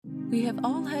We have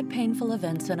all had painful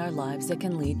events in our lives that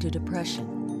can lead to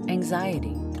depression,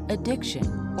 anxiety,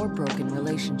 addiction, or broken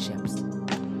relationships.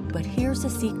 But here's a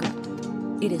secret.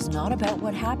 It is not about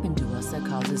what happened to us that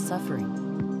causes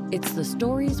suffering. It's the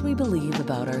stories we believe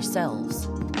about ourselves.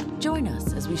 Join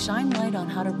us as we shine light on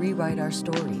how to rewrite our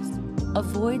stories,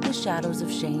 avoid the shadows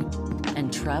of shame,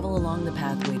 and travel along the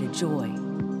pathway to joy,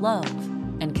 love,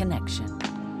 and connection.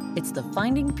 It's the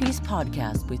Finding Peace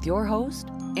podcast with your host,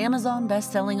 Amazon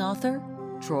best-selling author,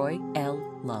 Troy L.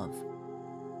 Love.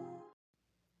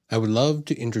 I would love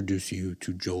to introduce you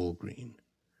to Joel Green.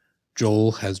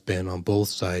 Joel has been on both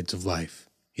sides of life.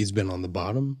 He's been on the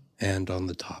bottom and on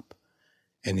the top,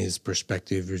 and his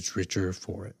perspective is richer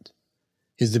for it.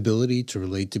 His ability to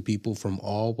relate to people from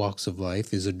all walks of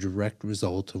life is a direct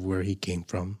result of where he came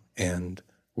from and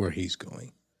where he's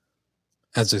going.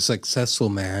 As a successful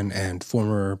man and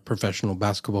former professional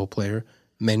basketball player,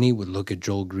 many would look at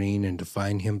Joel Green and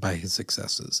define him by his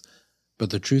successes.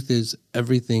 But the truth is,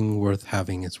 everything worth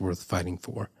having is worth fighting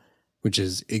for, which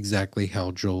is exactly how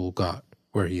Joel got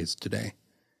where he is today.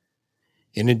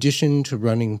 In addition to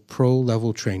running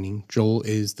pro-level training, Joel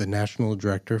is the national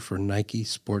director for Nike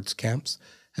Sports Camps,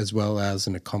 as well as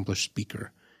an accomplished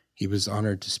speaker. He was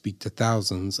honored to speak to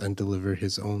thousands and deliver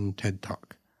his own TED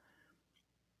Talk.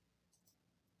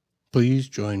 Please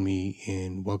join me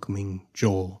in welcoming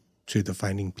Joel to the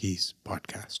Finding Peace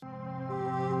podcast.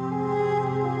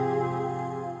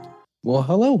 Well,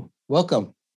 hello.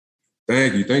 Welcome.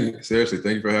 Thank you. Seriously,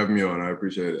 thank you for having me on. I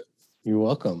appreciate it. You're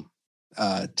welcome.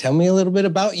 Tell me a little bit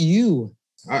about you.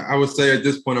 I would say at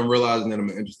this point, I'm realizing that I'm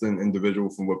an interesting individual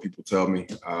from what people tell me.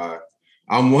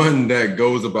 I'm one that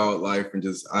goes about life and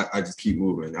I just keep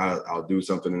moving. I'll do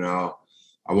something and I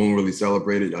won't really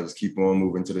celebrate it. I'll just keep on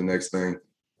moving to the next thing.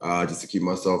 Just to keep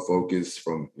myself focused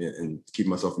and keep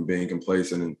myself from being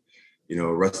complacent and,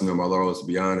 resting on my laurels, to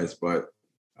be honest. But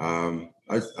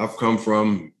I've come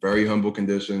from very humble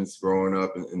conditions growing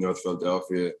up in North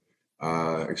Philadelphia,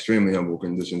 extremely humble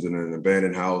conditions in an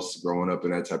abandoned house, growing up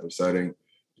in that type of setting,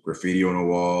 graffiti on the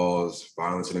walls,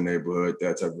 violence in the neighborhood,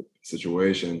 that type of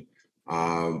situation.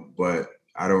 But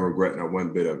I don't regret not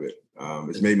one bit of it.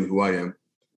 It's made me who I am.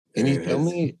 Can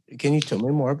you tell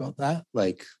me more about that?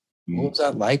 What was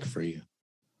that like for you?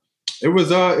 It was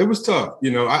tough.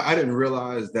 I didn't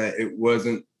realize that it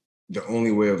wasn't the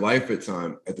only way of life at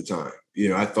the time.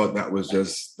 I thought that was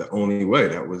just the only way.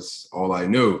 That was all I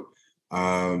knew.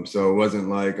 So it wasn't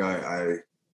like I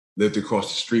lived across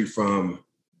the street from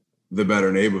the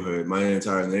better neighborhood. My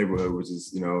entire neighborhood was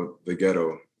just, the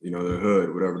ghetto, the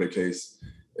hood, whatever the case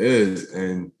is.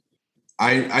 And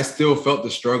I still felt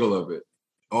the struggle of it.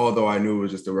 Although I knew it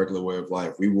was just a regular way of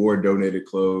life. We wore donated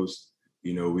clothes.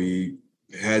 We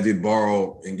had to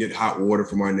borrow and get hot water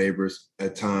from our neighbors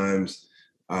at times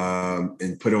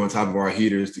and put it on top of our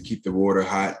heaters to keep the water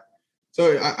hot.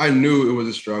 So I knew it was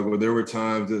a struggle. There were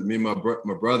times that me and my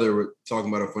brother were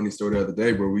talking about a funny story the other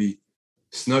day where we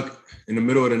snuck in the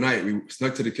middle of the night. We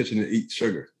snuck to the kitchen to eat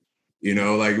sugar. We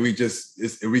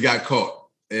got caught.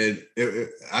 And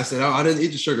I said, I didn't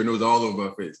eat the sugar. And it was all over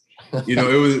my face.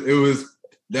 It was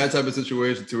that type of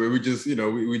situation to where we just,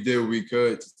 we did what we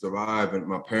could to survive. And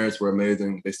my parents were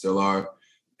amazing. They still are.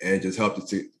 And just helped us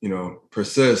to,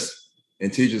 persist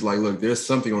and teach us look, there's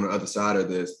something on the other side of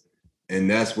this. And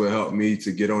that's what helped me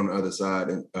to get on the other side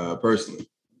personally.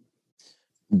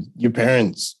 Your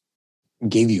parents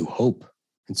gave you hope,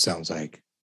 it sounds like.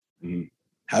 Mm-hmm.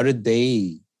 How did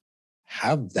they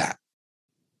have that?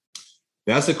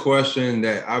 That's a question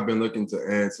that I've been looking to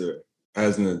answer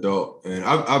as an adult. And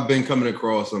I've been coming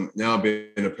across now being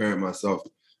a parent myself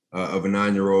of a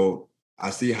 9-year-old.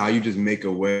 I see how you just make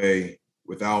a way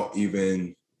without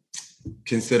even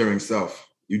considering self.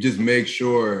 You just make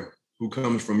sure who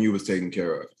comes from you is taken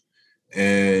care of.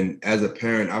 And as a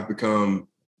parent, I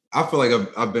feel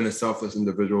like I've been a selfless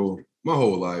individual my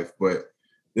whole life, but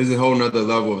there's a whole nother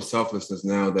level of selflessness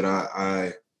now that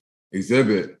I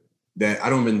exhibit that I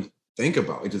don't even think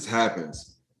about. It just happens.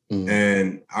 Mm-hmm.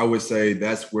 And I would say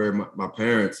that's where my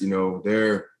parents,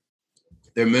 they're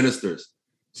ministers.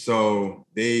 So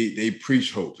they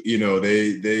preach hope,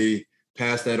 they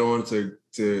pass that on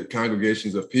to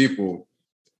congregations of people.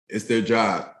 It's their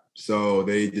job. So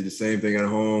they did the same thing at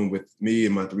home with me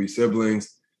and my 3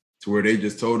 siblings to where they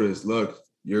just told us, look,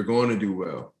 you're going to do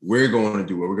well. We're going to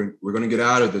do well. We're going to get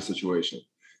out of this situation.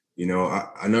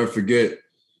 I never forget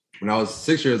when I was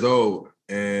 6 years old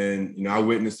and, I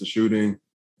witnessed the shooting.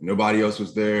 Nobody else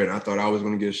was there. And I thought I was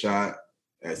going to get shot.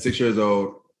 At 6 years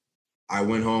old, I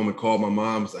went home and called my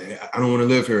mom. I was like, hey, I don't want to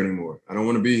live here anymore. I don't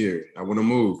want to be here. I want to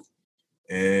move.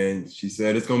 And she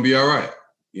said, it's going to be all right.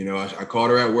 You know, I called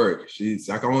her at work.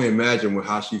 I can only imagine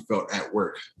how she felt at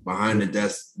work behind the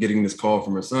desk, getting this call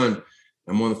from her son.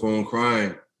 I'm on the phone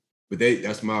crying, but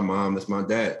that's my mom, that's my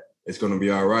dad. It's going to be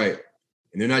all right.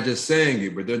 And they're not just saying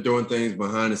it, but they're doing things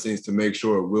behind the scenes to make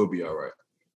sure it will be all right.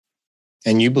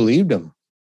 And you believed them.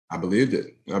 I believed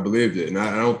it. And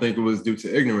I don't think it was due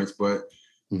to ignorance, but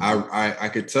I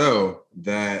could tell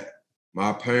that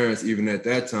my parents, even at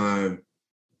that time,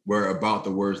 were about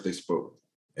the words they spoke.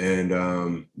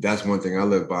 And that's one thing I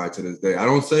live by to this day. I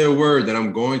don't say a word that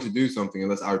I'm going to do something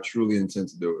unless I truly intend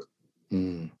to do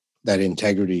it. That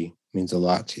integrity means a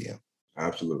lot to you.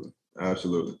 Absolutely.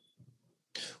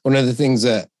 One of the things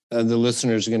that the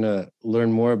listeners are going to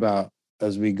learn more about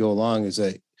as we go along is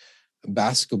that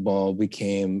basketball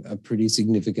became a pretty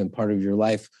significant part of your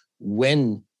life.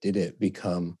 When did it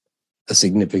become a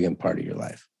significant part of your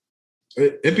life?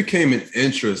 It became an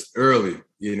interest early,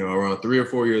 around 3 or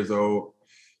 4 years old.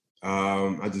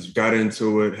 I just got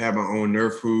into it, had my own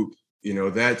Nerf hoop,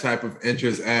 that type of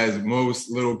interest as most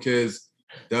little kids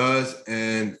does.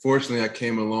 And fortunately, I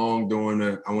came along during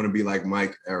the I want to be like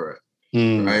Mike era,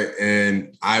 right?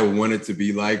 And I wanted to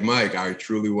be like Mike. I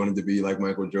truly wanted to be like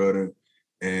Michael Jordan.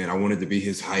 And I wanted to be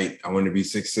his height. I wanted to be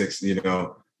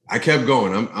 6'6", I kept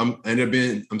going. I'm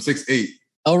 6'8".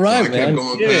 All right, so I kept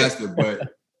going past it.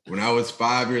 But when I was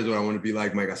 5 years old, I wanted to be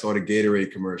like Mike. I saw the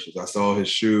Gatorade commercials. I saw his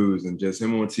shoes and just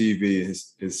him on TV,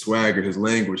 his swagger, his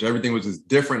language. Everything was just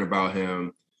different about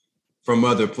him from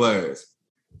other players.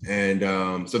 And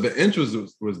so the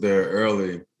interest was there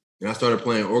early. And I started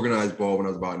playing organized ball when I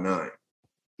was about 9.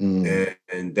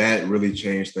 And that really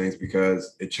changed things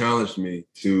because it challenged me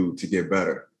to get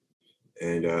better.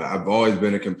 And I've always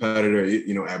been a competitor,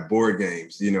 at board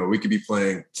games. We could be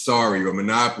playing Sorry or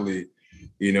Monopoly,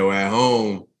 at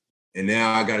home. And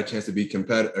now I got a chance to be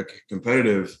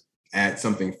competitive at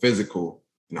something physical.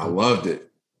 And I loved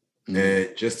it. And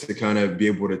just to kind of be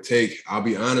able to take, I'll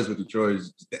be honest with you, Troy,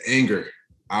 the anger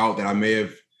out that I may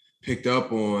have picked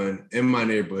up on in my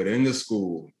neighborhood, in the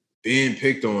school, being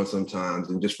picked on sometimes,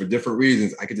 and just for different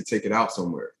reasons, I get to take it out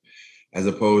somewhere, as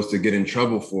opposed to get in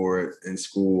trouble for it in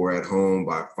school or at home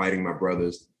by fighting my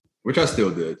brothers, which I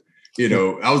still did.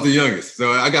 I was the youngest,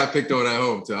 so I got picked on at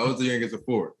home too. I was the youngest of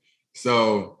 4.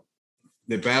 So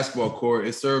the basketball court,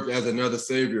 it served as another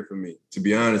savior for me, to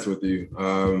be honest with you.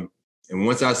 And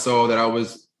once I saw that I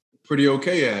was pretty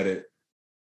okay at it,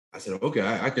 I said, okay,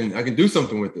 I can do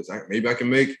something with this. Maybe I can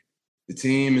make the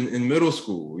team in middle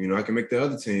school. I can make the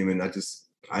other team. And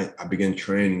I began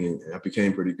training and I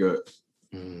became pretty good.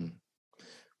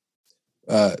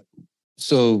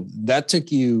 So that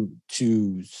took you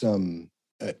to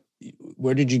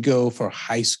where did you go for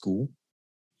high school?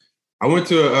 I went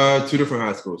to 2 different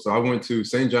high schools. So I went to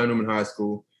St. John Newman High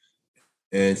School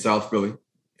in South Philly.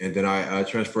 And then I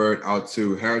transferred out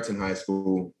to Harriton High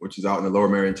School, which is out in the Lower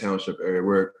Marion Township area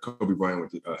where Kobe Bryant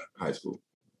went to high school.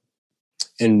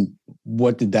 And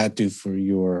what did that do for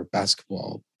your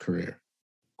basketball career?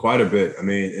 Quite a bit. I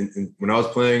mean, when I was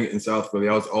playing in South Philly,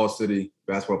 I was all-city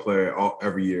basketball player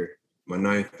every year, my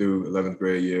 9th through 11th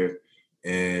grade year.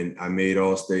 And I made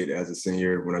All-State as a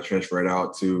senior when I transferred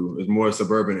out to a more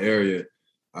suburban area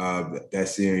that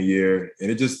senior year.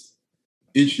 And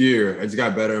each year, I just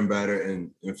got better and better.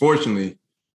 And unfortunately,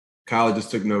 college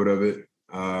just took note of it.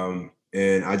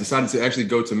 And I decided to actually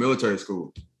go to military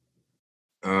school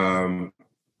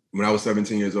when I was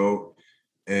 17 years old.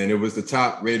 And it was the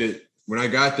top rated. When I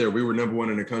got there, we were number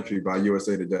 1 in the country by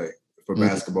USA Today for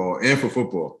basketball and for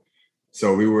football.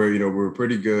 So we were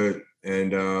pretty good.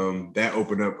 And that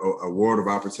opened up a world of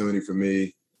opportunity for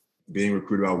me, being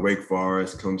recruited by Wake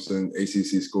Forest, Clemson,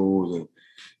 ACC schools, and,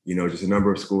 just a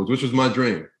number of schools, which was my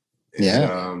dream.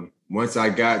 And, once I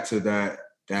got to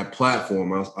that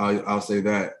platform, I'll say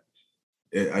that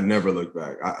I never looked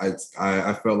back.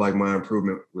 I felt like my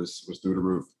improvement was through the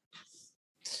roof.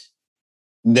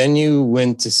 Then you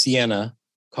went to Siena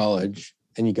College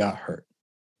and you got hurt.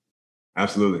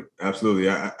 Absolutely.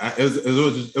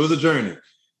 It was a journey.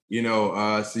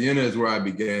 Siena is where I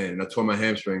began. And I tore my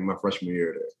hamstring my freshman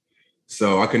year there.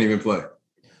 So I couldn't even play.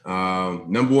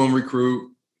 Number 1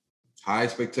 recruit, high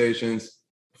expectations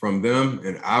from them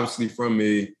and obviously from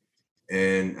me.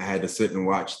 And I had to sit and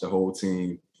watch the whole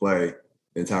team play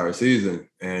the entire season.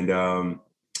 And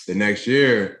the next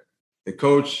year, the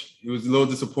coach, he was a little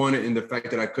disappointed in the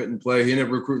fact that I couldn't play. He ended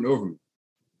up recruiting over me,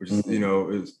 which is, it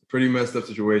was a pretty messed up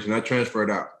situation. I transferred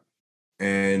out.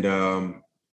 And the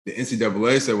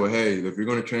NCAA said, well, hey, if you're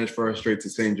going to transfer straight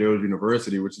to St. Joe's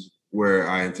University, which is where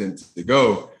I intend to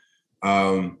go,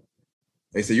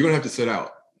 they said, you're going to have to sit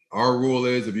out. Our rule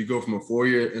is if you go from a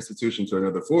 4-year institution to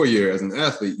another 4-year as an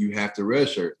athlete, you have to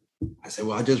redshirt. I said,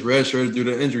 well, I just redshirted due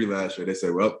to injury last year. They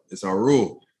said, well, it's our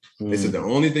rule. They said the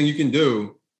only thing you can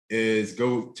do is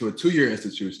go to a 2-year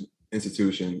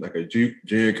institution like a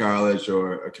junior college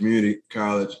or a community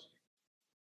college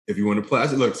if you want to play. I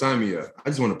said, look, sign me up. I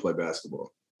just want to play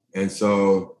basketball. And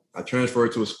so I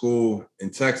transferred to a school in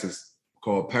Texas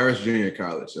called Paris Junior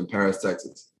College in Paris,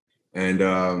 Texas. And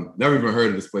never even heard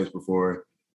of this place before.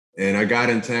 And I got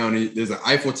in town. There's an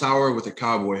Eiffel Tower with a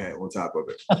cowboy hat on top of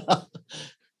it.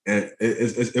 And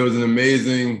it was an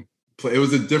amazing place. It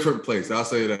was a different place. I'll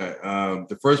say that.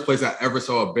 The first place I ever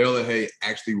saw a bale of hay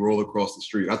actually roll across the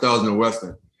street. I thought I was in the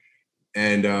Western.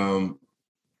 And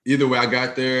either way, I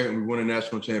got there and we won a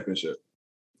national championship.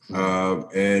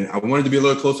 And I wanted to be a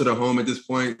little closer to home at this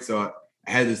point. So I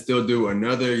had to still do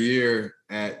another year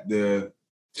at the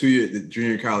 2-year the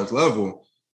junior college level.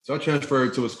 So I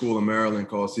transferred to a school in Maryland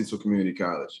called Cecil Community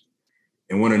College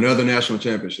and won another national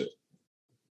championship.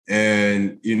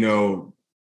 And, you know,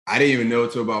 I didn't even know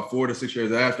until about 4 to 6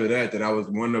 years after that I was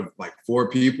one of like 4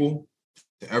 people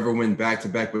to ever win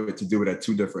back-to-back, but to do it at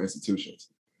 2 different institutions.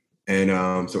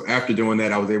 And so after doing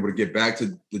that, I was able to get back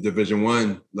to the Division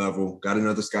I level, got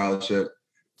another scholarship,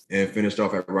 and finished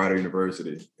off at Rider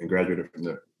University and graduated from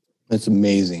there. That's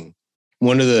amazing.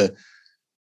 One of the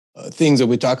things that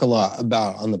we talk a lot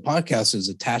about on the podcast is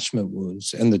attachment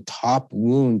wounds, and the top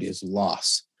wound is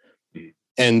loss.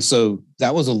 And so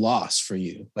that was a loss for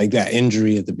you, like that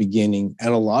injury at the beginning.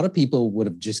 And a lot of people would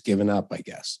have just given up, I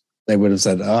guess. They would have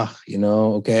said,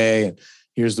 okay, and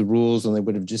here's the rules. And they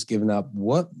would have just given up.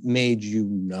 What made you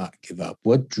not give up?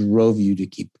 What drove you to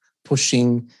keep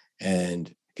pushing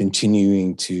and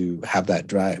continuing to have that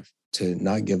drive to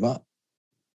not give up?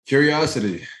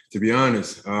 Curiosity, to be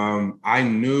honest. I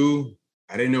didn't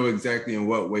know exactly in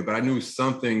what way, but I knew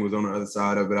something was on the other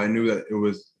side of it. I knew that it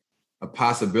was a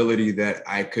possibility that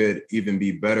I could even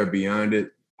be better beyond it.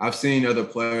 I've seen other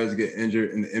players get injured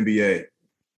in the NBA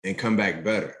and come back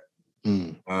better.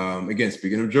 Again,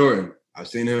 speaking of Jordan, I've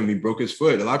seen him, he broke his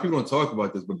foot. A lot of people don't talk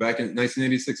about this, but back in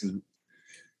 1986,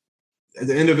 at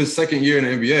the end of his second year in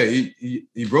the NBA,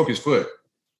 he broke his foot.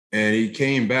 And he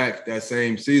came back that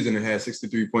same season and had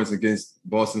 63 points against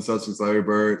Boston Celtics, Larry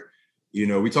Bird. You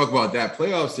know, we talk about that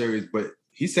playoff series, but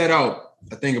he sat out,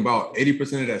 I think, about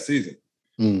 80% of that season.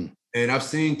 And I've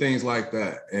seen things like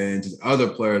that and just other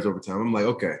players over time. I'm like,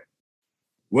 okay,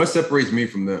 what separates me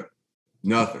from them?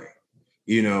 Nothing,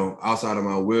 you know, outside of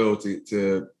my will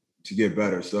to get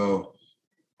better. So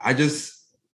I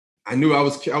knew I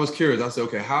was curious. I said,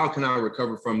 okay, how can I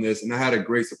recover from this? And I had a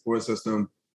great support system,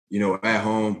 you know, at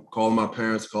home, calling my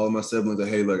parents, calling my siblings, and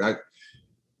hey, look,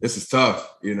 this is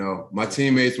tough. You know, my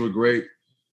teammates were great.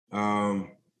 And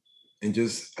I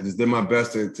just did my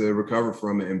best to recover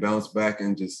from it and bounce back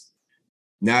and just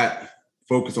not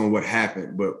focus on what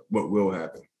happened, but what will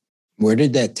happen. Where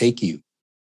did that take you?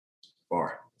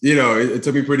 Far. You know, it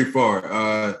took me pretty far.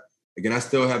 Again, I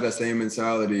still have that same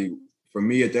mentality. For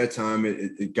me at that time,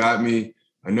 it got me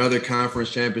another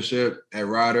conference championship at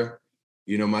Rider,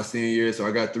 you know, my senior year. So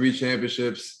I got 3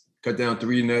 championships, cut down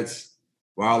 3 nets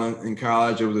while in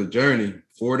college. It was a journey,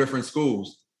 4 different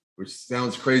schools, which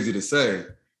sounds crazy to say.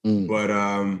 But,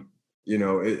 you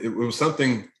know, it was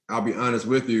something, I'll be honest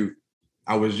with you,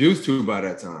 I was used to by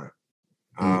that time.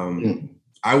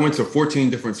 I went to 14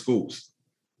 different schools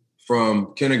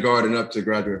from kindergarten up to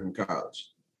graduate from college.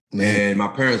 And my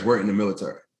parents weren't in the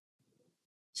military.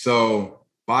 So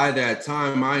by that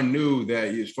time, I knew that,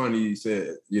 it's funny you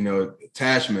said, you know,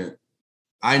 attachment.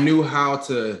 I knew how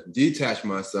to detach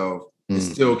myself and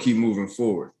still keep moving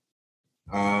forward,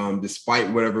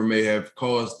 despite whatever may have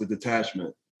caused the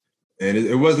detachment. And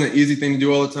it wasn't an easy thing to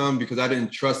do all the time because I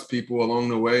didn't trust people along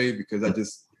the way because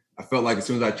I felt like as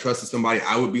soon as I trusted somebody,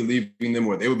 I would be leaving them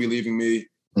or they would be leaving me.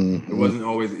 It wasn't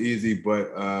always easy,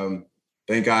 but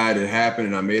thank God it happened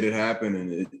and I made it happen.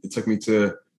 And it took me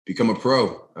to become a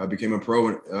pro. I became a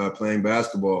pro playing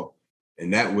basketball.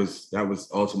 And that was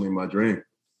ultimately my dream.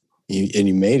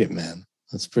 You made it, man.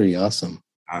 That's pretty awesome.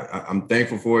 I'm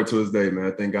thankful for it to this day, man.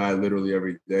 I thank God literally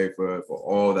every day for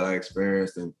all that I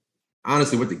experienced. And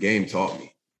honestly, what the game taught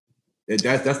me.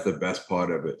 That's the best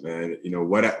part of it, man. You know,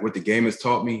 what the game has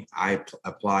taught me, I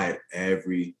apply it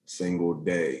every single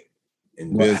day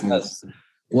in business.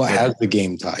 What has the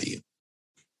game taught you?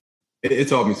 It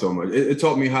taught me so much. It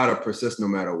taught me how to persist no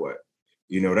matter what.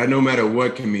 You know, that no matter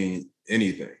what can mean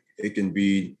anything. It can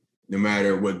be no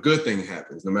matter what good thing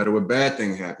happens, no matter what bad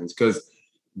thing happens. Because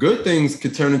good things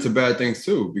can turn into bad things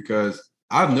too. Because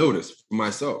I've noticed for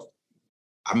myself,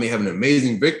 I may have an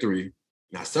amazing victory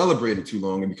and I celebrate it too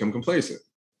long and become complacent.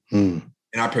 And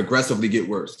I progressively get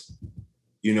worse.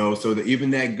 You know, so that even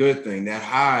that good thing, that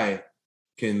high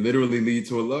can literally lead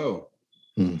to a low.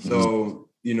 Mm-hmm. So,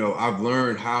 you know, I've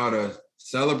learned how to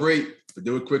celebrate, but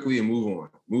do it quickly and move on,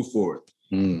 move forward.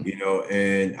 You know,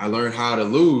 and I learned how to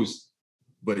lose,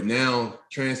 but now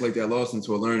translate that loss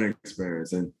into a learning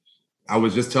experience. And I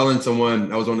was just telling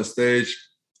someone, I was on the stage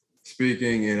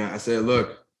speaking, and I said,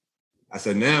 look, I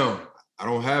said, now I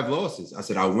don't have losses. I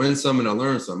said, I win some and I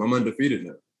learn some. I'm undefeated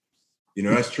now. You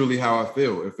know, that's truly how I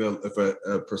feel. If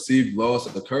a perceived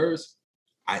loss occurs,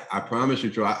 I promise you,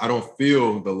 Joe, I don't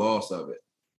feel the loss of it.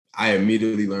 I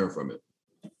immediately learn from it.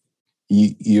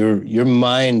 Your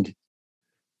mind,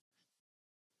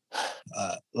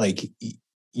 like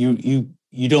you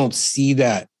don't see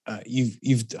that.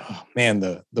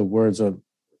 The words are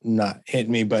not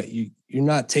hitting me, but you're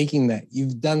not taking that.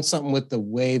 You've done something with the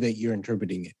way that you're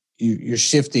interpreting it. You're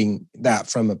shifting that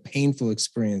from a painful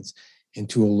experience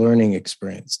into a learning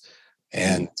experience.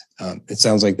 And it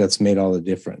sounds like that's made all the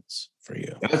difference for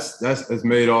you. That's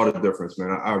made all the difference,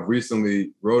 man. I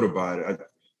recently wrote about it.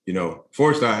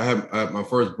 Fortunately, I have my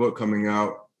first book coming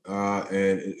out,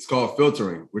 and it's called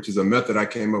Filtering, which is a method I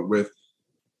came up with,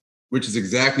 which is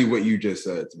exactly what you just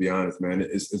said, to be honest, man.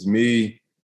 It's me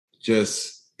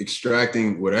just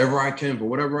extracting whatever I can for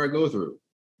whatever I go through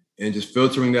and just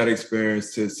filtering that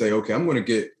experience to say, okay, I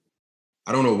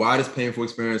don't know why this painful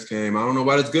experience came. I don't know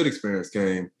why this good experience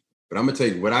came, but I'm going to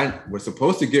take what I was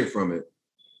supposed to get from it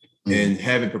and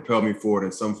have it propel me forward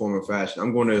in some form or fashion.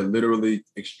 I'm going to literally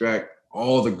extract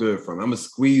all the good from it. I'm going to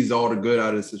squeeze all the good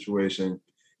out of the situation,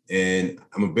 and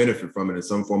I'm going to benefit from it in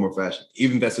some form or fashion.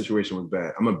 Even if that situation was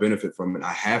bad, I'm going to benefit from it.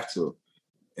 I have to.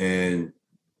 And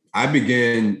I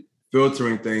began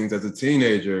filtering things as a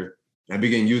teenager. I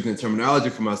began using the terminology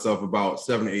for myself about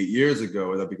 7 or 8 years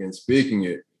ago as I began speaking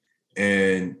it.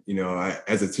 And,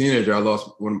 as a teenager, I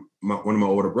lost one of my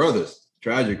older brothers,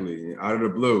 tragically, out of the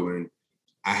blue. And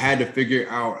I had to figure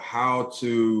out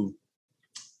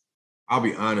I'll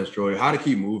be honest, Troy, how to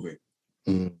keep moving.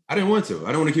 I didn't want to.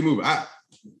 I don't want to keep moving.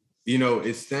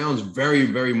 It sounds very,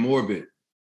 very morbid,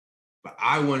 but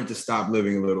I wanted to stop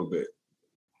living a little bit.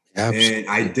 Absolutely. And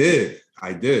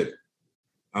I did.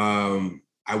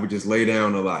 I would just lay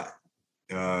down a lot.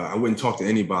 I wouldn't talk to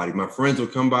anybody. My friends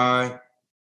would come by.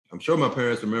 I'm sure my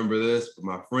parents remember this, but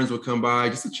my friends would come by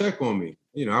just to check on me.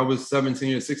 I was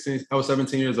 17 or 16. I was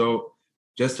 17 years old,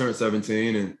 just turned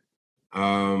 17. And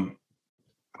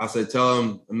I said, tell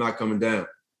them I'm not coming down.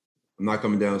 I'm not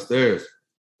coming downstairs.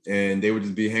 And they would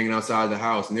just be hanging outside the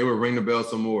house, and they would ring the bell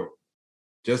some more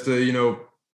just to,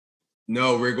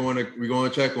 no, we're going to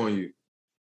check on you.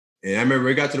 And I remember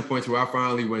it got to the point where I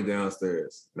finally went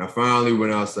downstairs, and I finally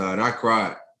went outside, and I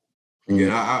cried.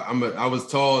 Again, I was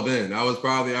tall then. I was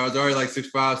already like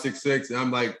 6'5", 6'6", and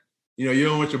I'm like, you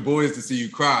don't want your boys to see you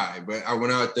cry. But I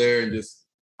went out there and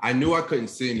I knew I couldn't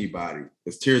see anybody.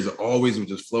 Because tears always would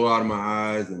just flow out of my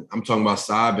eyes, and I'm talking about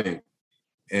sobbing.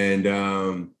 And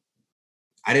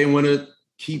I didn't want to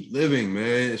keep living,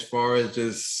 man, as far as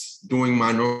just doing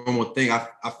my normal thing.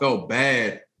 I felt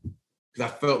bad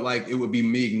because I felt like it would be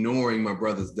me ignoring my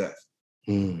brother's death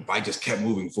if I just kept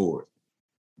moving forward,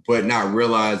 but not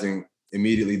realizing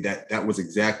immediately that was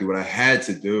exactly what I had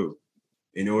to do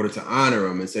in order to honor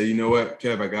him and say, you know what,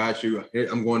 Kev, I got you.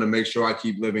 I'm going to make sure I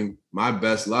keep living my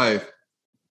best life,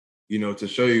 to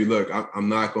show you, look, I'm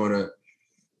not going to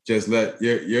just let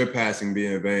your passing be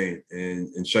in vain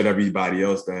and shut everybody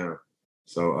else down.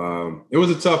 So it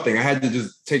was a tough thing. I had to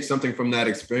just take something from that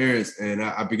experience, and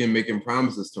I began making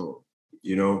promises to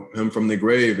him, him from the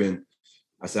grave. And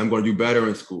I said, I'm going to do better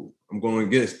in school. I'm going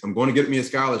to get me a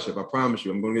scholarship. I promise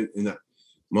you. I'm going to get. And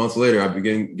months later, I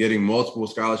began getting multiple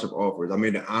scholarship offers. I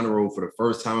made the honor roll for the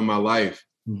first time in my life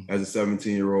as a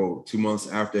 17-year-old, 2 months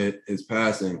after his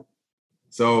passing.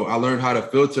 So I learned how to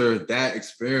filter that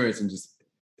experience and just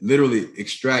literally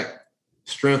extract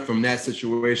strength from that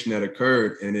situation that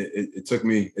occurred. And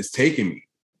it's taken me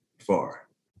far.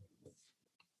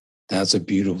 That's a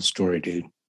beautiful story, dude.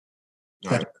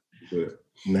 All right. Good.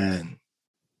 Man,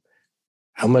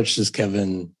 how much does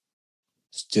Kevin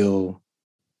still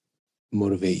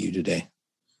motivate you today?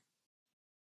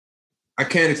 I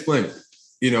can't explain it.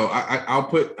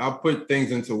 I'll put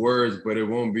things into words, but it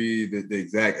won't be the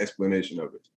exact explanation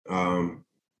of it.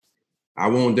 I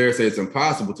won't dare say it's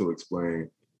impossible to explain,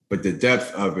 but the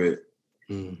depth of it,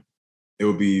 it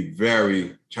would be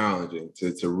very challenging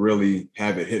to really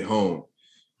have it hit home.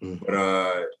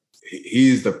 But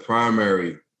he's the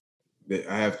primary.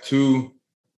 I have two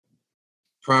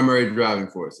primary driving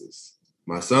forces: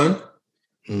 my son,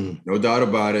 no doubt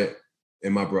about it,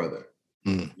 and my brother.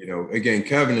 Again,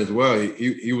 Kevin as well.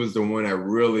 He was the one that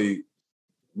really,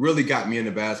 really got me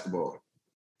into basketball.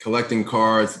 collecting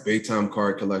cards, Baytime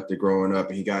card collector growing up.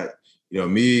 And he got,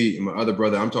 me and my other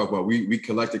brother, I'm talking about, we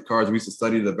collected cards. We used to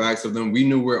study the backs of them. We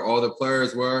knew where all the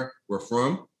players were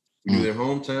from. We knew their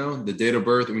hometown, the date of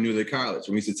birth, and we knew their college.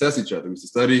 And we used to test each other. We used to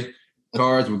study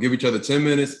cards. We'll give each other 10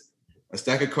 minutes, a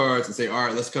stack of cards, and say, all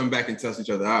right, let's come back and test each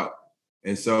other out.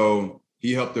 And so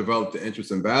he helped develop the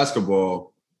interest in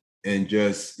basketball, and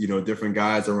just, different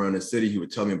guys around the city. He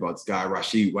would tell me about this guy,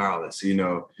 Rasheed Wallace,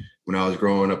 when I was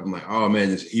growing up. I'm like, oh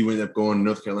man, he ended up going to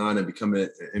North Carolina and becoming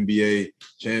an NBA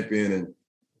champion. And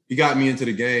he got me into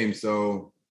the game.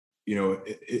 So,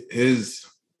 his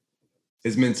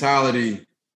mentality,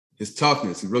 his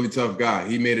toughness, he's a really tough guy.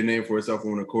 He made a name for himself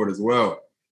on the court as well.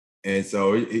 And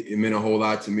so it meant a whole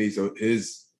lot to me. So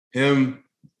him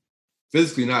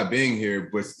physically not being here,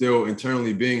 but still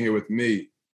internally being here with me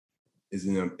is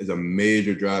a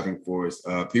major driving force.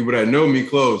 People that know me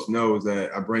close knows that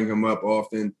I bring him up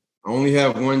often. I only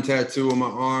have one tattoo on my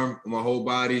arm, on my whole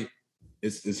body.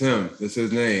 It's him. It's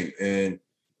his name. And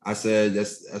I said,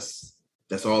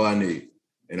 that's all I need.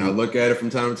 And I look at it from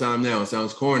time to time now. It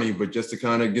sounds corny, but just to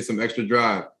kind of get some extra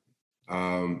drive.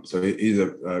 So he's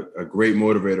a great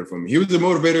motivator for me. He was a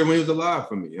motivator when he was alive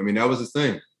for me. I mean, that was his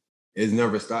thing. It's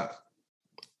never stopped.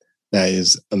 That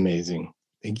is amazing.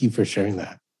 Thank you for sharing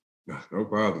that. No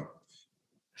problem.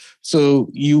 So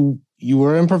you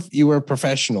were a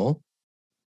professional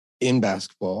in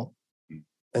basketball,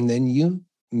 and then you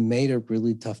made a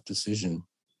really tough decision.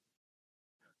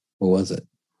 What was it?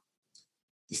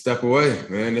 To step away,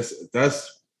 man. That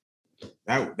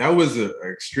was an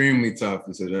extremely tough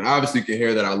decision. Obviously, you can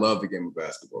hear that I love the game of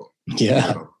basketball.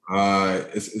 Yeah.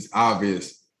 It's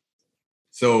obvious.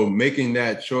 So making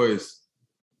that choice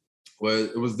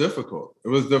was difficult. It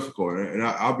was difficult, and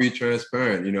I'll be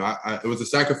transparent. It was a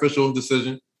sacrificial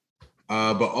decision,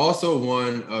 but also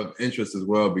one of interest as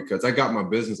well, because I got my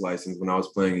business license when I was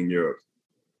playing in Europe.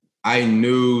 I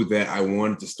knew that I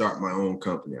wanted to start my own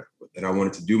company, that I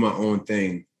wanted to do my own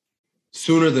thing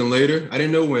sooner than later. I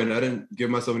didn't know when. I didn't give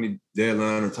myself any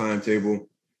deadline or timetable,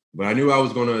 but I knew I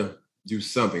was going to do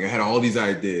something. I had all these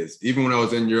ideas. Even when I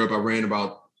was in Europe, I ran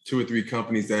about 2 or 3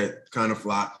 companies that kind of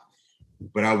flopped.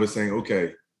 But I was saying,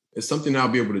 okay, it's something I'll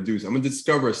be able to do. So I'm going to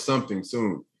discover something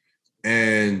soon.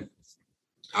 And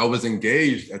I was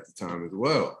engaged at the time as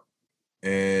well.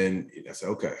 And I said,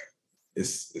 okay,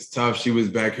 it's tough. She was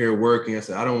back here working. I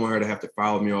said, I don't want her to have to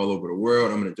follow me all over the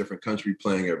world. I'm in a different country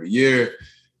playing every year.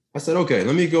 I said, okay,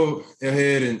 let me go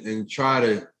ahead and try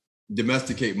to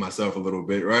domesticate myself a little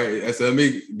bit, right? I said, let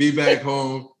me be back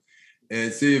home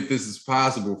and see if this is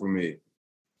possible for me.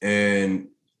 And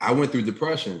I went through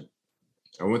depression.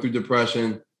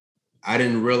 I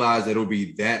didn't realize that it would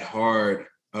be that hard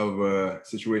of a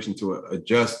situation to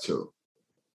adjust to.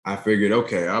 I figured,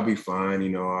 okay, I'll be fine.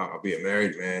 I'll be a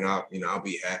married man. I'll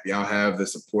be happy. I'll have the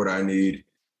support I need.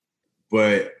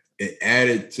 But it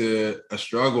added to a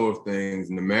struggle of things,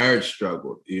 and the marriage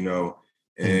struggled,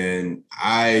 and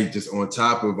I just, on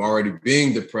top of already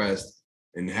being depressed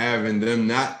and having them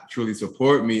not truly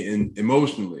support me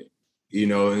emotionally, in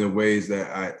the ways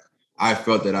that I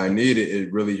felt that I needed,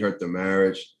 it really hurt the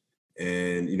marriage.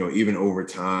 And, even over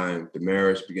time, the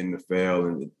marriage began to fail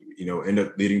and, end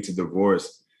up leading to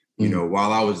divorce.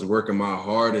 While I was working my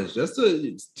hardest just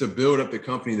to build up the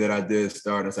company that I did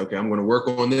start, I said, okay, I'm going to work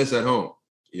on this at home,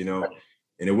 and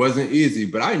it wasn't easy,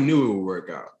 but I knew it would work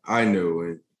out. I knew,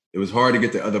 and it was hard to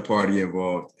get the other party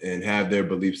involved and have their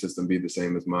belief system be the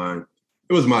same as mine.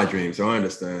 It was my dream, so I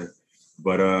understand.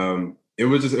 But it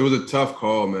was a tough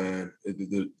call, man.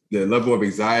 The level of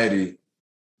anxiety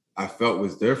I felt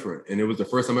was different. And it was the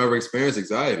first time I ever experienced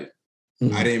anxiety.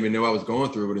 Mm-hmm. I didn't even know I was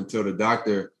going through it until the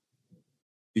doctor,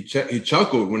 he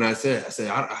chuckled when I said,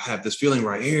 I have this feeling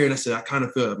right here. And I said, I kind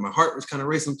of feel my heart was kind of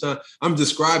racing sometimes. I'm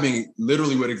describing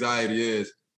literally what anxiety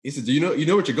is. He said, do you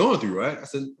know what you're going through, right? I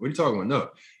said, what are you talking about? No.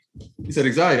 He said,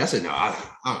 anxiety. I said, no, I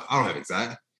don't have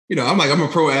anxiety. I'm a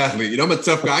pro athlete. I'm a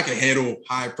tough guy. I can handle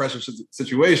high pressure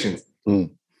situations.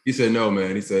 Mm. He said, no,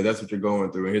 man. He said, that's what you're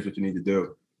going through. And here's what you need to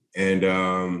do.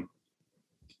 And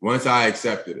once I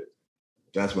accepted it,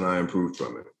 that's when I improved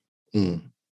from it. Mm.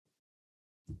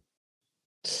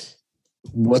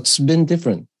 What's been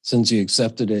different since you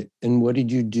accepted it? And what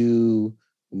did you do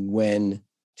when,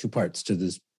 2 parts to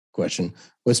this question.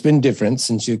 What's been different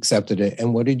since you accepted it?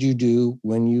 And what did you do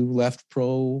when you left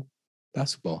pro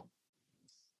basketball?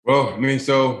 Well,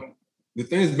 so the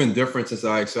thing that's been different since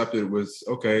I accepted it was,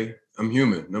 okay, I'm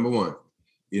human, number one.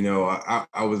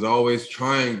 I was always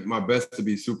trying my best to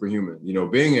be superhuman.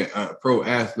 Being a pro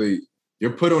athlete,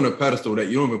 you're put on a pedestal that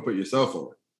you don't even put yourself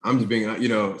on. I'm just being,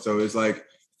 so it's like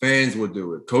fans will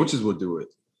do it, coaches will do it,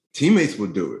 teammates will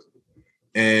do it.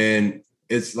 And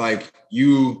it's like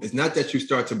it's not that you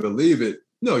start to believe it.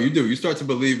 No, you do. You start to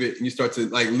believe it and you start to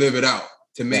like live it out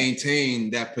to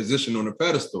maintain that position on the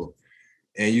pedestal.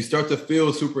 And you start to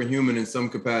feel superhuman in some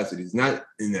capacities, not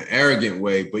in an arrogant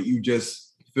way, but you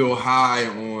just feel high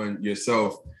on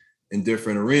yourself in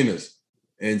different arenas.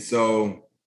 And so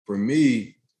for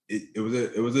me,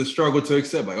 it was a struggle to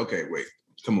accept. Like, okay, wait,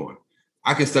 come on.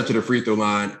 I can step to the free throw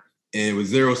line and with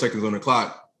 0 seconds on the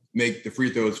clock, make the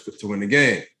free throws to win the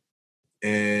game.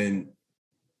 And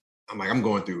I'm like, I'm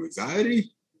going through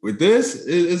anxiety with this.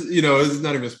 It's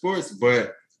not even sports.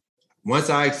 But once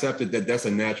I accepted that that's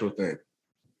a natural thing,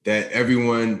 that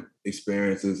everyone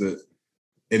experiences it,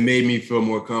 it made me feel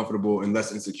more comfortable and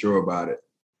less insecure about it.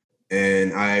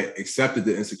 And I accepted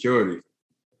the insecurity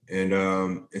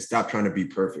and stopped trying to be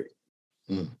perfect.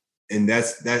 Mm. And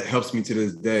that helps me to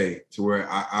this day, to where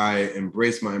I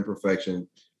embrace my imperfection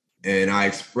and I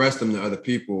express them to other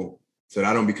people so that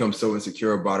I don't become so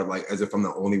insecure about it, like as if I'm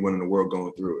the only one in the world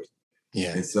going through it.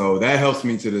 Yeah. And so that helps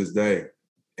me to this day.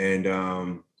 And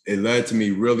it led to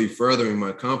me really furthering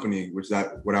my company, which is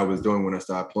what I was doing when I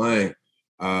started playing,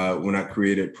 when I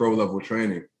created Pro Level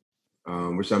Training,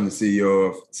 which I'm the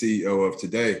CEO of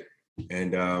today.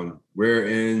 And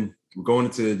we're going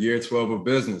into year 12 of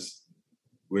business,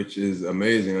 which is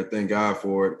amazing. I thank God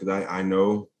for it, because I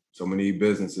know so many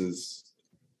businesses,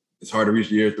 it's hard to reach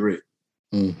year 3.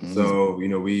 Mm-hmm. So,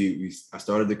 I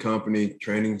started the company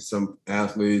training some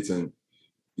athletes, and,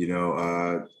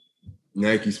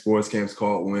 Nike sports camps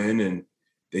called Win, and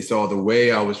they saw the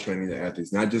way I was training the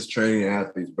athletes, not just training the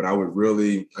athletes, but I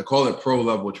call it pro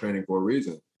level training for a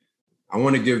reason. I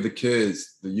want to give the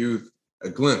kids, the youth, a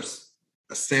glimpse,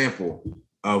 a sample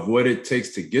of what it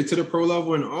takes to get to the pro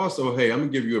level. And also, hey, I'm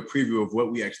gonna give you a preview of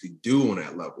what we actually do on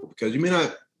that level, because you may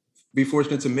not be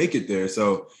fortunate to make it there.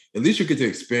 So at least you get to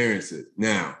experience it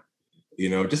now,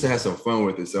 just to have some fun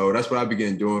with it. So that's what I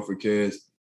began doing for kids.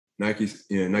 Nike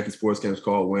sports camps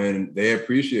called Win. They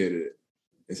appreciated it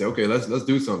and said, okay, let's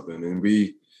do something. And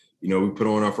we put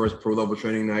on our first pro level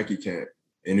training Nike camp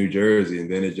in New Jersey.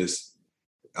 And then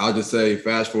I'll just say,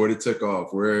 fast forward, it took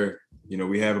off.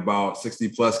 We have about 60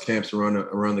 plus camps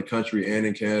around the country and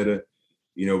in Canada.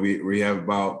 We're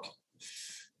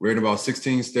in about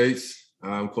 16 states.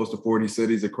 Close to 40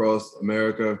 cities across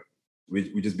America.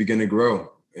 We just begin to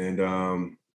grow, and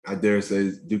I dare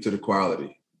say, due to the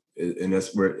quality, and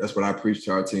that's what I preach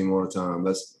to our team all the time.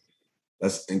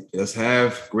 Let's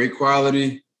have great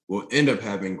quality. We'll end up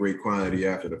having great quantity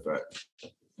after the fact.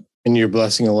 And you're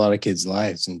blessing a lot of kids'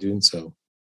 lives in doing so.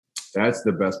 That's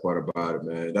the best part about it,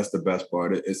 man. That's the best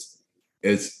part.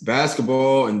 It's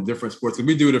basketball and different sports.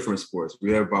 We do different sports.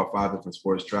 We have about 5 different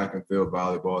sports: track and field,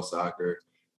 volleyball, soccer,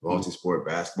 multi-sport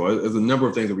basketball. There's a number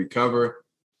of things that we cover,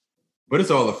 but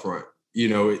it's all a front.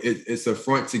 It's a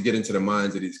front to get into the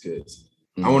minds of these kids.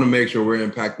 Mm-hmm. I want to make sure we're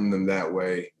impacting them that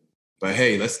way. But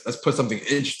hey, let's put something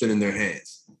interesting in their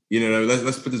hands.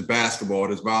 Let's put this basketball,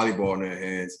 this volleyball in their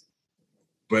hands.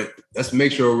 But let's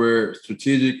make sure we're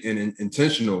strategic and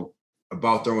intentional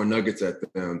about throwing nuggets at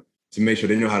them to make sure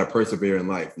they know how to persevere in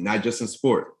life, not just in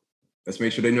sport. Let's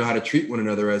make sure they know how to treat one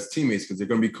another as teammates, because they're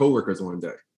going to be coworkers one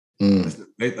day.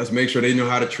 Let's make sure they know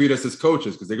how to treat us as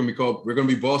coaches, because we're going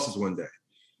to be bosses one day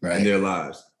in their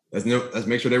lives. Let's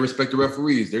make sure they respect the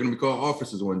referees. They're going to be called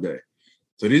officers one day.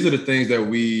 So these are the things that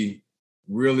we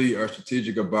really are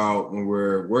strategic about when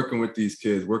we're working with these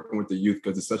kids, working with the youth,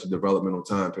 because it's such a developmental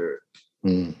time period.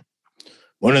 Mm.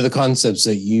 One of the concepts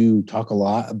that you talk a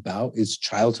lot about is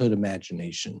childhood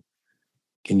imagination.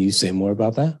 Can you say more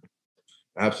about that?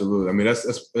 Absolutely. I mean,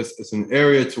 it's an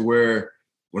area to where,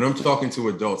 when I'm talking to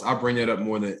adults, I bring it up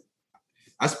more than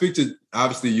I speak to,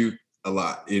 obviously, youth a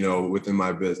lot, within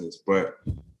my business, but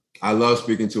I love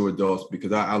speaking to adults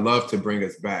because I love to bring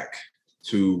us back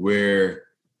to where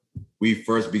we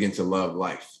first begin to love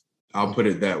life. I'll put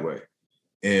it that way.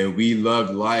 And we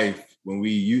loved life when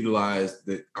we utilized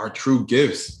our true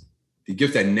gifts, the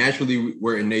gifts that naturally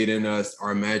were innate in us,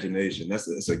 our imagination.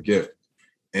 It's a gift.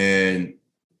 And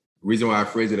the reason why I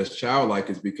phrase it as childlike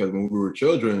is because when we were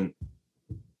children,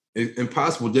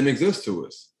 impossible didn't exist to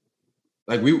us.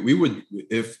 Like we would,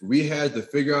 if we had to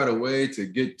figure out a way to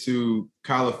get to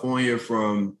California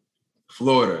from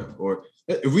Florida, or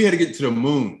if we had to get to the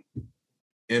moon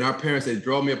and our parents said,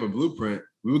 draw me up a blueprint,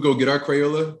 we would go get our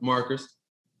Crayola markers,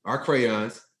 our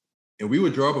crayons, and we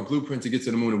would draw up a blueprint to get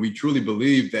to the moon. And we truly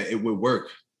believed that it would work.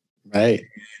 Right.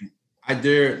 And I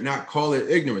dare not call it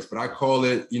ignorance, but I call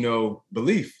it,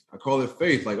 belief. I call it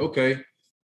faith. Like, okay,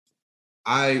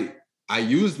 I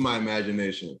used my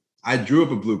imagination. I drew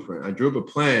up a blueprint. I drew up a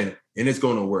plan, and it's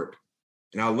going to work.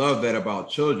 And I love that about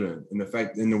children and the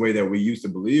fact in the way that we used to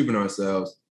believe in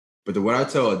ourselves. But what I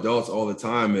tell adults all the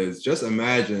time is just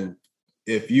imagine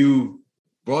if you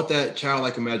brought that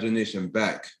childlike imagination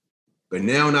back, but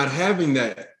now not having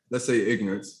that, let's say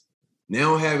ignorance,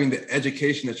 now having the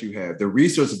education that you have, the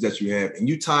resources that you have, and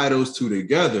you tie those two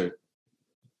together,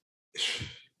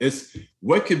 it's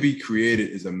what could be created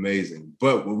is amazing.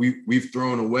 But we've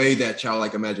thrown away that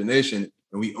childlike imagination,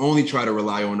 and we only try to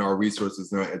rely on our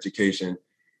resources and our education,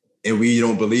 and we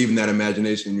don't believe in that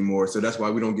imagination anymore. So that's why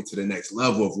we don't get to the next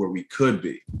level of where we could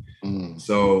be.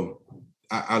 So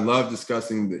I love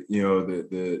discussing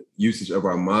the usage of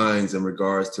our minds in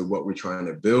regards to what we're trying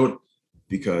to build,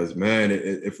 because man,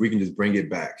 if we can just bring it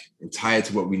back and tie it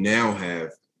to what we now have,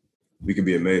 we can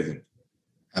be amazing.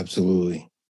 Absolutely.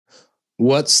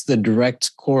 What's the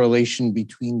direct correlation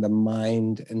between the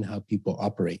mind and how people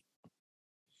operate?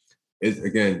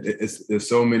 There's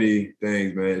so many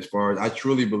things, man. As far as I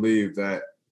truly believe that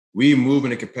we move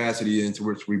in a capacity into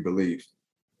which we believe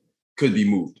could be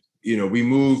moved. We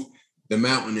move the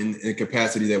mountain in a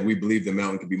capacity that we believe the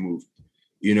mountain could be moved.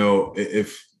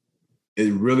 If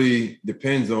it really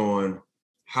depends on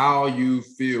how you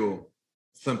feel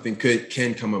something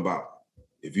can come about.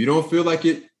 If you don't feel like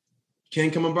it can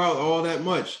come about all that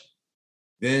much,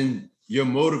 then your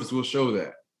motives will show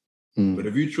that. But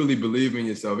if you truly believe in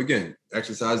yourself, again,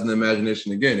 exercising the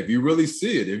imagination again, if you really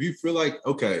see it, if you feel like,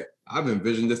 okay, I've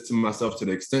envisioned this to myself to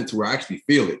the extent to where I actually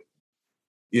feel it.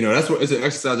 That's what it's an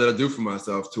exercise that I do for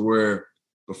myself, to where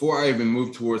before I even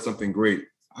move towards something great,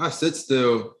 I sit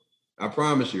still. I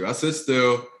promise you, I sit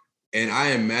still and I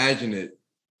imagine it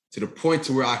to the point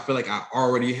to where I feel like I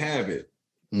already have it.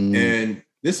 And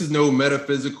this is no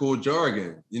metaphysical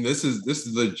jargon. This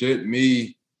is legit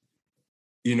me,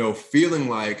 feeling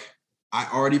like I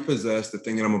already possess the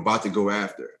thing that I'm about to go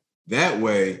after. That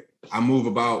way, I move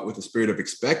about with a spirit of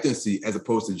expectancy as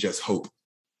opposed to just hope.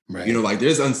 Right. Like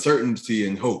there's uncertainty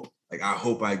and hope. Like, I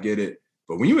hope I get it.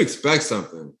 But when you expect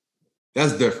something,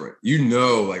 that's different.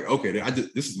 Like, okay,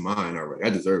 this is mine already. I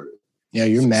deserve it. Yeah,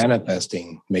 you're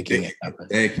manifesting, making it happen.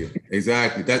 Thank you.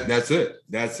 Exactly. That's it.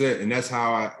 That's it. And that's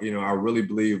how I really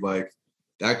believe like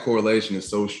that correlation is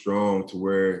so strong, to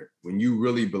where when you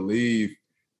really believe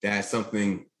that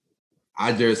something,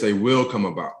 I dare say, will come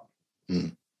about,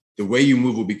 the way you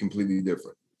move will be completely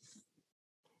different.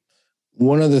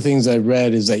 One of the things I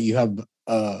read is that you have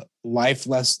life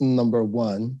lesson number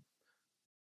 1,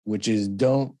 which is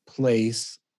don't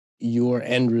place your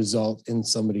end result in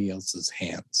somebody else's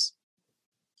hands.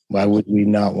 Why would we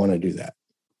not want to do that?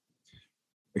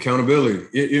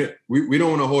 Accountability. We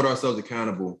don't want to hold ourselves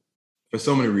accountable for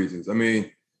so many reasons. I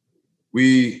mean,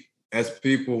 we as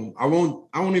people, I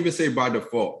won't even say by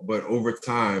default, but over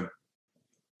time,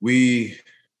 we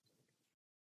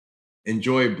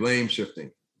enjoy blame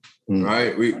shifting,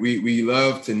 right? We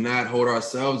love to not hold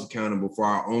ourselves accountable for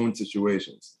our own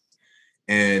situations.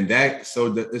 And it's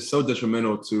so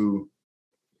detrimental to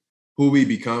who we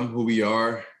become, who we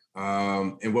are,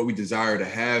 and what we desire to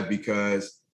have,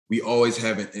 because we always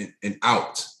have an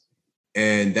out.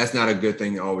 And that's not a good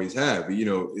thing to always have.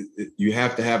 You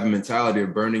have to have a mentality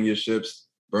of burning your ships,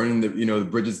 burning the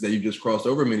bridges that you just crossed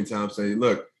over many times. Say,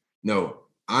 look, no,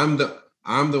 I'm the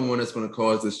one that's going to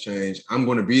cause this change. I'm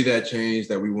going to be that change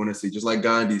that we want to see. Just like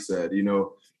Gandhi said,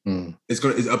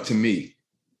 it's up to me,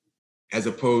 as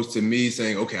opposed to me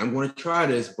saying, okay, I'm going to try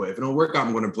this, but if it don't work out,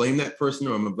 I'm going to blame that person,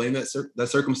 or I'm going to blame that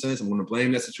circumstance. I'm going to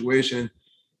blame that situation.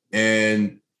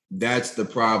 And that's the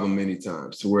problem many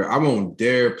times, to where I won't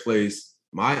dare place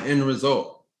my end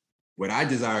result, what I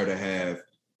desire to have,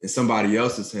 in somebody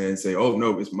else's hands and say, oh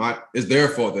no, it's their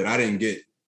fault that I didn't get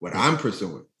what I'm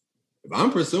pursuing. If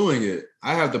I'm pursuing it,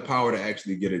 I have the power to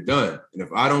actually get it done. And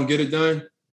if I don't get it done,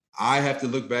 I have to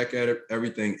look back at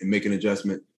everything and make an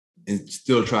adjustment and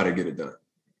still try to get it done.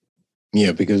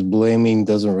 Yeah, because blaming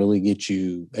doesn't really get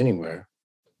you anywhere.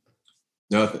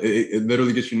 No, it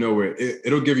literally gets you nowhere.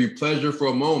 It'll give you pleasure for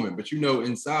a moment, but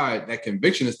inside that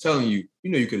conviction is telling you,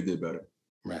 you could have did better.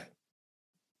 Right.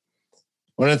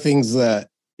 One of the things that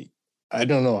I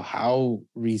don't know how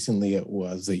recently it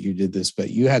was that you did this, but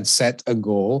you had set a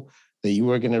goal that you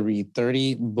were going to read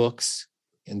 30 books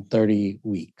in 30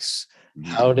 weeks.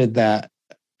 Mm-hmm. How did that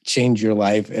change your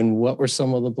life? And what were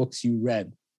some of the books you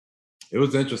read? It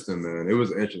was interesting, man. It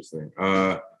was interesting.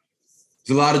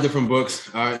 There's a lot of different books.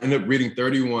 I ended up reading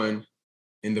 31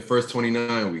 in the first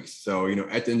 29 weeks. So,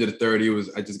 at the end of the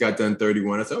 30, I just got done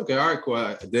 31. I said, okay, all right, cool.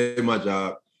 I did my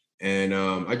job. And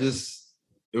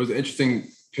it was an interesting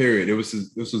period.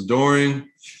 This was during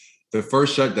the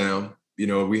first shutdown,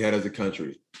 we had as a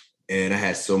country. And I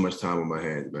had so much time on my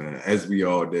hands, man, as we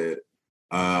all did.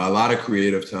 a lot of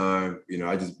creative time. You know,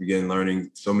 I just began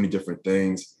learning so many different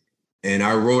things. And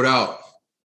I wrote out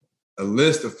a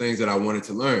list of things that I wanted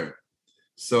to learn.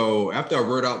 So after I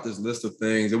wrote out this list of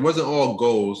things, it wasn't all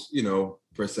goals, you know,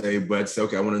 per se, but I said,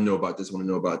 okay, I want to know about this, I want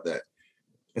to know about that.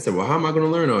 I said, well, how am I going to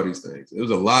learn all these things? It was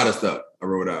a lot of stuff I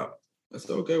wrote out. I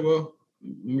said, okay, well,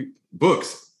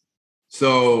 books.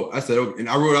 So I said, okay, and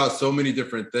I wrote out so many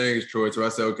different things, Troy. So I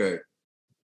said, okay,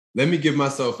 let me give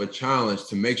myself a challenge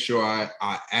to make sure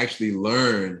I actually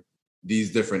learn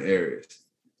these different areas.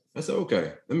 I said,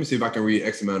 okay, let me see if I can read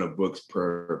X amount of books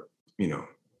per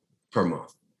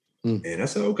month. And I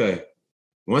said, okay.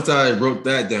 Once I wrote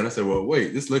that down, I said, well,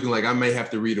 wait, this is looking like I may have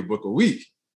to read a book a week.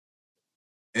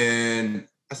 And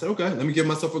I said, okay, let me give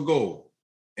myself a goal.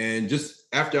 And just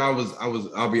after I'll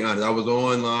be honest, I was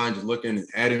online just looking,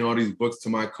 adding all these books to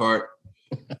my cart.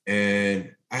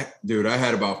 And I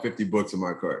had about 50 books in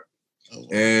my cart. Oh, wow.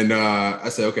 And I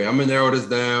said, okay, I'm gonna narrow this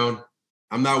down.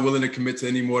 I'm not willing to commit to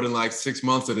any more than like 6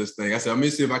 months of this thing. I said, let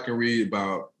me see if I can read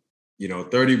about,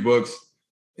 30 books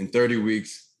in 30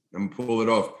 weeks. I'm gonna pull it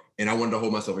off. And I wanted to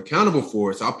hold myself accountable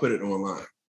for it. So I put it online.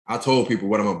 I told people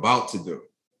what I'm about to do.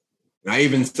 And I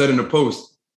even said in the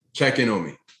post, check in on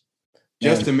me.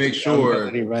 Just to make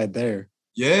sure. Right there.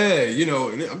 Yeah,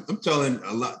 I'm telling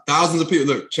thousands of people,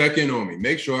 look, check in on me.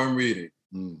 Make sure I'm reading.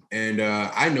 And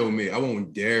I know me, I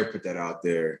won't dare put that out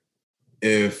there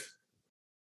if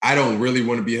I don't really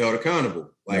want to be held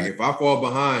accountable. Like if I fall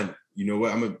behind, you know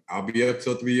what, I'll be up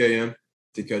till 3 a.m.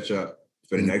 to catch up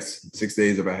for the next 6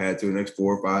 days if I had to, the next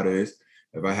 4 or 5 days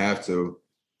if I have to.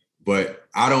 But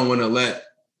I don't want to let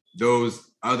those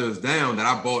others down that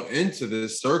I bought into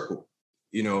this circle.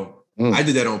 I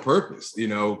did that on purpose,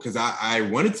 because I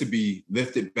wanted to be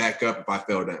lifted back up if I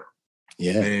fell down.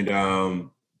 Yeah. And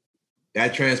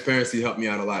that transparency helped me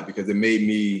out a lot because it made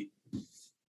me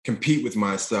compete with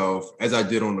myself as I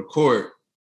did on the court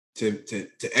to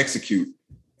execute.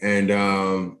 And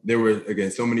there were, again,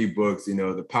 so many books.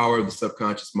 The Power of the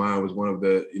Subconscious Mind was one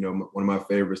of my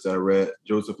favorites that I read.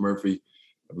 Joseph Murphy,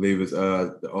 I believe, is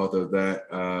the author of that.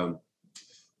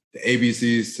 The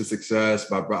ABCs to Success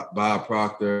by Bob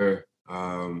Proctor.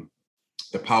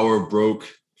 The Power of Broke,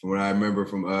 from what I remember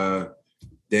from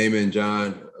Damon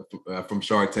John from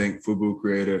Shark Tank, FUBU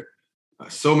creator.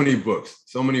 So many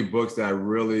books that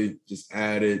really just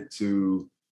added to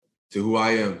who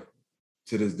I am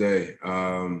to this day.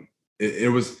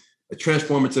 It was a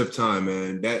transformative time,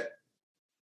 man. That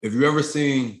if you ever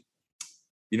seen,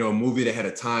 a movie that had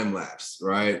a time lapse,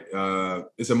 right?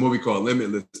 It's a movie called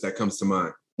Limitless that comes to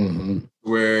mind,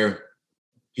 where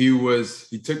he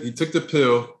took the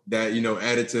pill that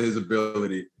added to his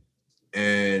ability,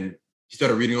 and he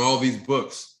started reading all these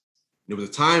books. There was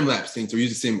a time lapse scene, so you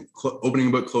just see him opening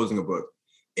a book, closing a book,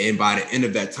 and by the end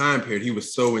of that time period, he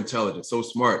was so intelligent, so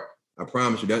smart. I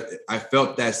promise you that I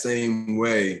felt that same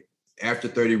way after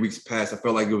 30 weeks passed. I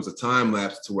felt like it was a time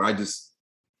lapse to where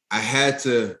I had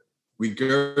to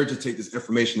regurgitate this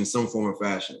information in some form or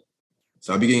fashion.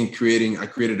 So I I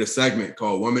created a segment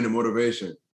called 1 Minute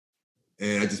Motivation.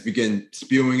 And I just began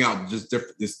spewing out just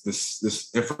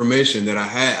this information that I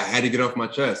had to get off my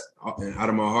chest and out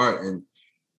of my heart. And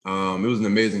it was an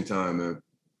amazing time, man.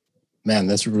 Man,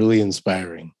 that's really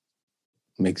inspiring.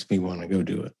 Makes me want to go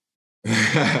do it.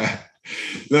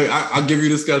 Look, I'll give you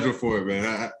the schedule for it,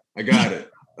 man. I got it.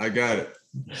 I got it.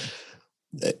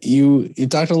 You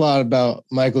talked a lot about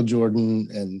Michael Jordan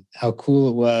and how cool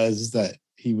it was that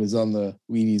he was on the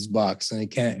Wheaties box, and I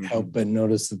can't help but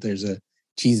notice that there's a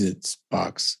Cheez-Its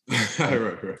box.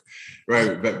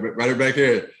 right back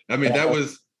here. I mean, it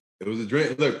was a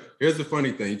drink. Look, here's the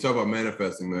funny thing. You talk about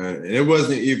manifesting, man, and it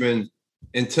wasn't even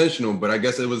intentional, but I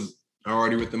guess it was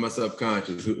already within my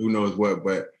subconscious. Who knows what?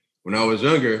 But when I was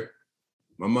younger,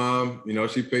 my mom,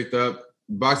 she picked up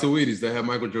a box of Wheaties that had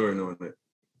Michael Jordan on it.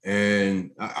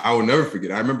 And I will never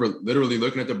forget. I remember literally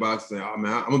looking at the box and saying, oh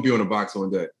man, I'm gonna be on a box one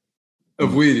day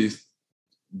of Wheaties.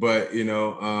 But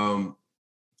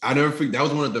I never forget. That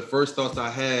was one of the first thoughts I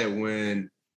had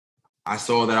when I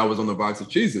saw that I was on the box of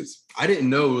Cheez-Its. I didn't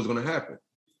know it was gonna happen.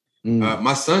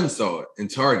 My son saw it in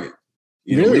Target.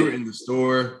 Really? We were in the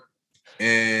store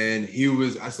and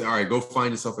I said, all right, go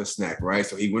find yourself a snack, right?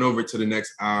 So he went over to the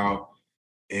next aisle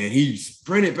and he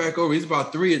sprinted back over. He's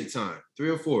about 3 at the time, 3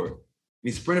 or 4. And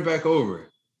he sprinted back over.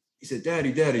 He said,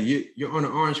 Daddy, you're on the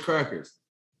orange crackers.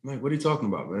 I'm like, what are you talking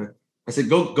about, man? I said,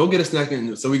 go get a snack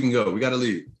so we can go. We got to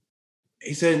leave.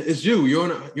 He said, it's you. You're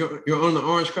on the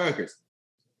orange crackers.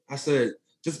 I said,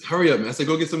 just hurry up, man. I said,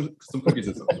 go get some cookies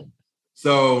or something.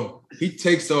 So he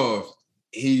takes off.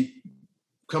 He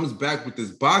comes back with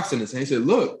this box in his hand. He said,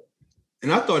 look.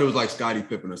 And I thought it was like Scottie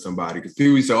Pippen or somebody, because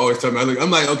people used to always tell me,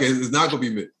 I'm like, okay, it's not gonna be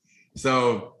me.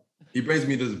 So he brings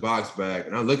me this box back,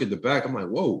 and I look at the back. I'm like,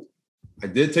 whoa, I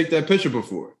did take that picture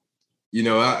before. You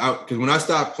know, because when I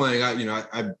stopped playing,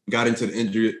 I got into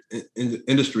the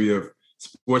industry of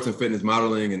sports and fitness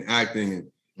modeling and acting,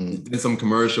 and did some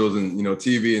commercials and, you know,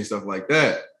 TV and stuff like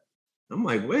that. I'm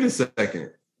like, wait a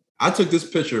second. I took this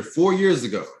picture 4 years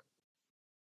ago.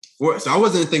 So I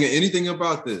wasn't thinking anything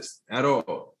about this at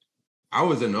all. I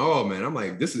was in awe, man. I'm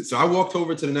like, this is, so I walked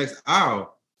over to the next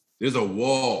aisle. There's a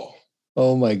wall.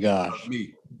 Oh my gosh.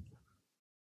 Me.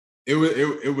 It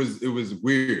was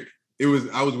weird. I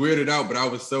was weirded out, but I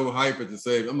was so hyped at the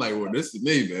same. I'm like, well, this is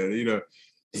me, man. You know,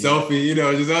 selfie, you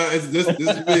know, just this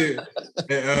is me.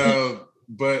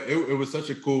 But it was such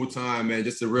a cool time, man,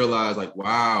 just to realize, like,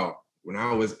 wow, when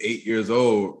I was 8 years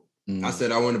old, I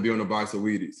said I want to be on a box of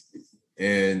Wheaties.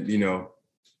 And, you know,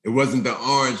 it wasn't the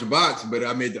orange box, but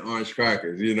I made the orange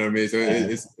crackers, you know what I mean? So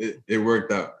it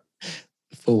worked out.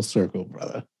 Full circle,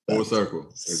 brother. Full circle,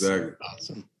 exactly.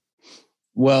 Awesome.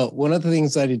 Well, one of the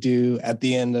things that I do at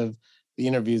the end of the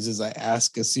interviews is I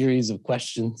ask a series of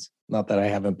questions. Not that I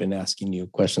haven't been asking you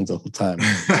questions the whole time.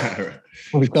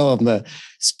 We call them the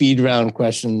speed round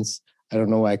questions. I don't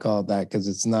know why I call it that, because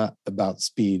it's not about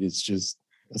speed. It's just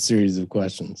a series of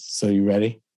questions. So you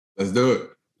ready? Let's do it.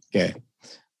 Okay.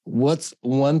 What's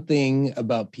one thing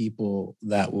about people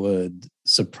that would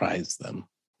surprise them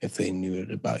if they knew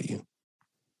it about you?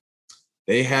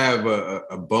 They have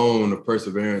a bone of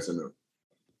perseverance in them.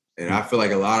 And I feel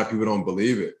like a lot of people don't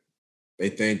believe it. They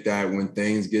think that when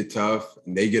things get tough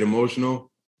and they get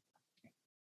emotional,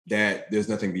 that there's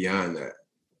nothing beyond that.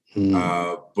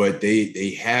 But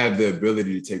they have the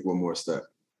ability to take one more step.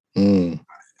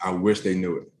 I wish they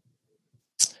knew it.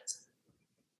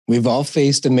 We've all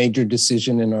faced a major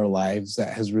decision in our lives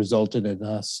that has resulted in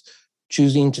us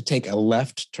choosing to take a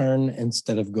left turn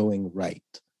instead of going right.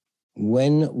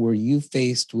 When were you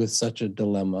faced with such a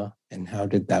dilemma, and how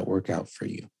did that work out for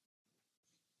you?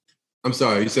 I'm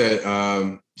sorry, you said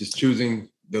just choosing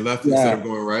the left instead of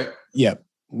going right? Yep.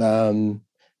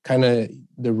 Kind of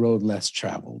the road less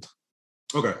traveled.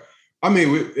 Okay. I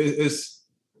mean,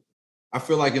 I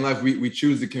feel like in life we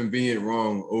choose the convenient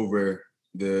wrong over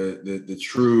the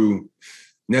true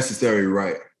necessary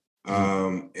right.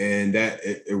 And that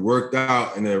it worked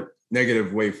out in a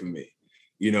negative way for me,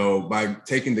 you know, by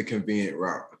taking the convenient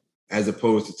route, as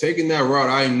opposed to taking that route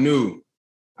I knew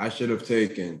I should have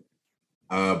taken.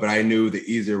 But I knew the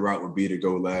easier route would be to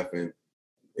go left, and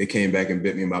it came back and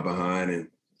bit me in my behind,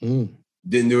 and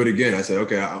didn't do it again. I said,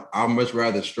 okay, I'll much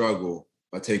rather struggle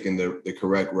by taking the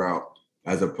correct route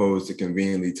as opposed to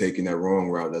conveniently taking that wrong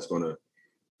route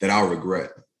that I'll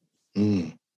regret.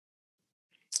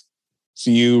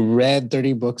 So you read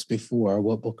 30 books before.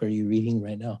 What book are you reading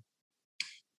right now?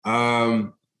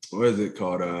 What is it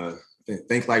called?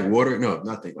 Think Like Water? No,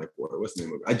 not Think Like Water. What's the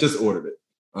name of it? I just ordered it.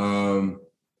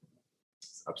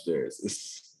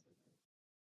 Upstairs.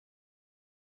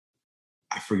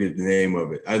 I forget the name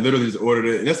of it. I literally just ordered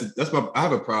it. And I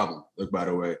have a problem. Look, by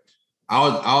the way,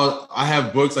 I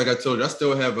have books, like I told you. I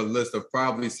still have a list of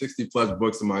probably 60 plus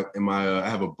books in my I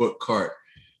have a book cart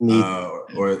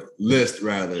or list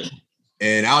rather.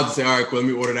 And I'll just say, all right, cool, let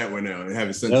me order that one now and have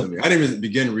it sent to me. I didn't even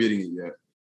begin reading it yet.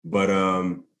 But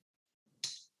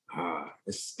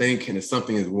it's Think, and it's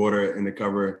Something Is Water in the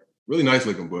cover. Really nice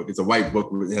looking book. It's a white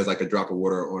book. It has like a drop of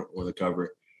water on the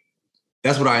cover.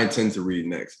 That's what I intend to read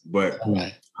next. But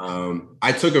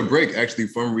I took a break actually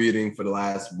from reading for the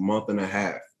last month and a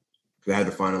half because I had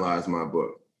to finalize my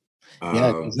book.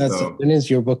 When is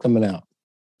your book coming out?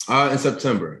 In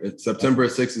September. It's September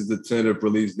 6th is the tentative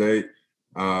release date.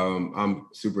 I'm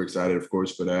super excited, of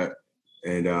course, for that.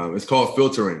 And it's called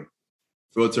Filtering.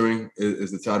 Filtering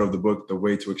is the title of the book, The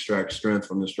Way to Extract Strength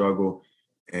from the Struggle.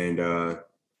 And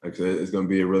like I said, it's going to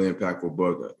be a really impactful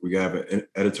book. We have an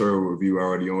editorial review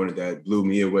already on it that blew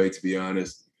me away, to be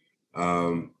honest.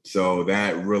 So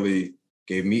that really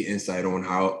gave me insight on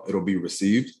how it'll be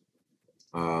received.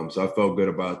 So I felt good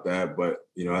about that. But,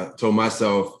 you know, I told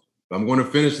myself, if I'm going to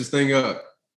finish this thing up,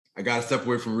 I got to step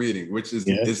away from reading, which is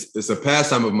it's a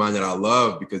pastime of mine that I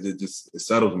love because it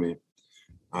settles me.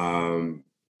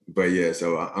 But yeah,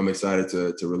 so I'm excited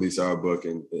to release our book,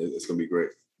 and it's going to be great.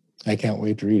 I can't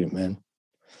wait to read it, man.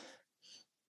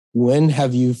 When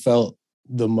have you felt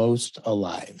the most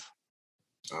alive?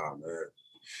 Oh, man.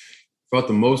 Felt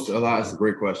the most alive? That's a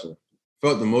great question.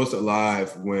 Felt the most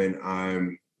alive when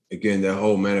I'm, again, that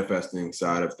whole manifesting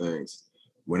side of things.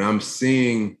 When I'm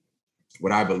seeing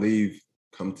what I believe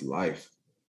come to life,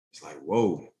 it's like,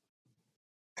 whoa,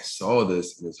 I saw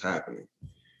this and it's happening.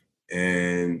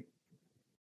 And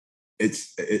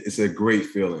it's a great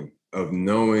feeling of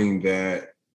knowing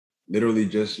that literally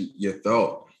just your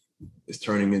thought is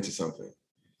turning into something.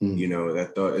 You know,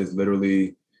 that thought is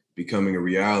literally becoming a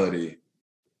reality.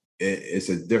 It's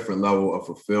a different level of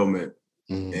fulfillment,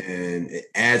 and it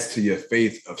adds to your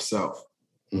faith of self.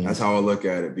 That's how I look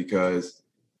at it, because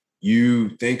you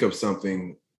think of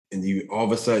something and you all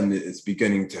of a sudden it's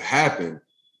beginning to happen.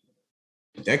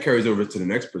 That carries over to the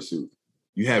next pursuit.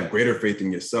 You have greater faith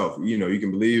in yourself. You know, you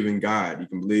can believe in God, you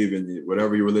can believe in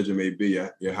whatever your religion may be,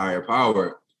 your higher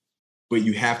power, but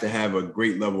you have to have a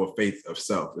great level of faith of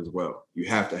self as well. You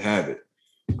have to have it.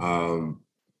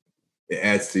 It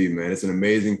adds to you, man. It's an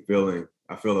amazing feeling.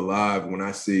 I feel alive when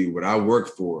I see what I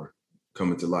worked for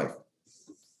coming to life.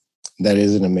 That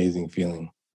is an amazing feeling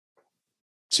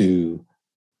to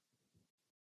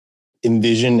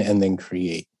envision and then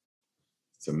create.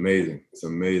 It's amazing. It's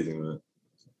amazing, man.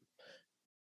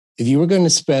 If you were going to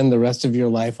spend the rest of your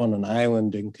life on an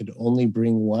island and could only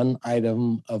bring one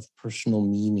item of personal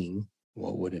meaning,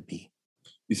 what would it be?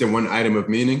 You said one item of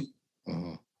meaning?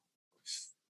 Uh-huh.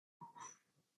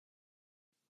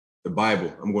 The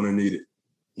Bible. I'm going to need it.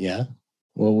 Yeah.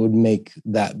 What would make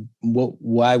that?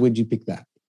 Why would you pick that?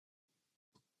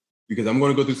 Because I'm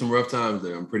going to go through some rough times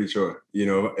there. I'm pretty sure. You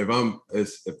know,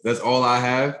 if that's all I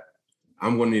have,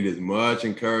 I'm going to need as much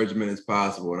encouragement as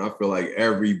possible. And I feel like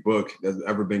every book that's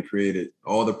ever been created,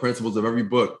 all the principles of every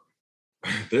book,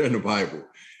 they're in the Bible.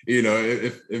 You know,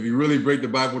 if you really break the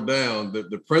Bible down,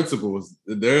 the principles,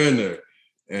 they're in there.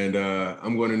 And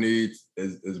I'm going to need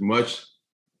as much.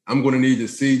 I'm going to need to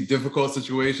see difficult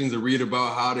situations and read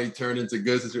about how they turn into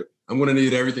good situations. I'm going to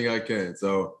need everything I can.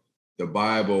 So the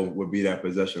Bible would be that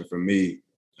possession for me.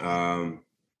 It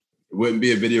wouldn't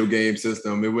be a video game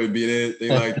system. It wouldn't be anything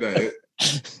like that.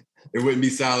 It wouldn't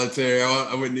be solitaire.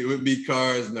 It wouldn't be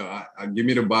cars. No, I give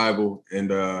me the Bible,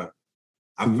 and I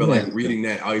feel like reading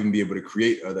that, I'll even be able to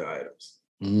create other items.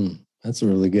 That's a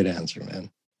really good answer,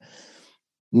 man.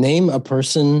 Name a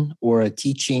person or a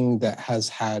teaching that has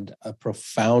had a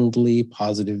profoundly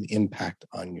positive impact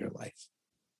on your life.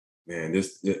 Man,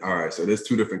 all right. So there's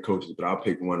two different coaches, but I'll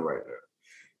pick one right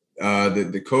now.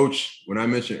 The coach, when I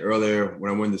mentioned earlier, when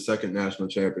I won the second national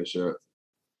championship,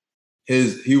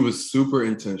 he was super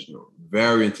intentional,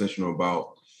 very intentional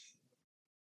about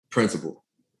principle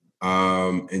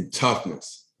and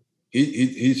toughness.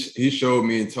 He showed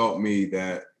me and taught me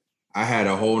that I had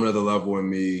a whole nother level in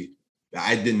me that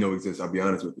I didn't know exists. I'll be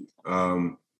honest with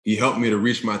you. He helped me to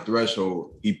reach my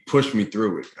threshold. He pushed me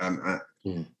through it.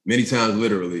 Many times,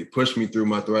 literally, pushed me through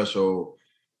my threshold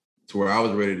to where I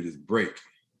was ready to just break.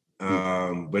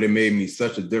 But it made me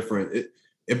such a different.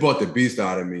 It brought the beast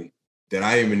out of me that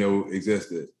I didn't even know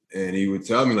existed. And he would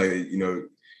tell me, like, you know,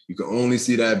 you can only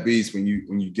see that beast when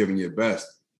you're giving your best.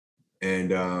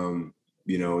 And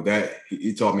you know, that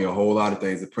he taught me a whole lot of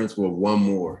things. The principle of one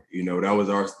more. You know, that was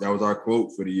our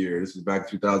quote for the year. This was back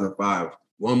in 2005.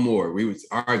 One more.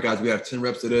 All right, guys, we have 10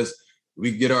 reps of this.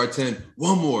 We get our 10.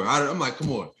 One more. I'm like,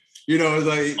 come on. You know, it's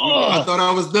like, I thought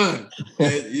I was done.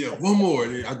 And, you know, one more.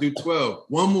 I do 12.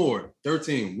 One more.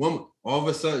 13. One more. All of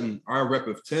a sudden, our rep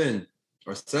of 10,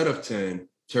 our set of 10,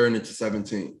 turned into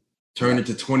 17, turned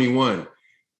into 21,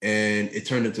 and it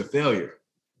turned into failure.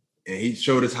 And he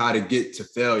showed us how to get to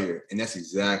failure. And that's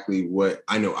exactly what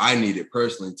I know I needed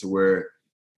personally, to where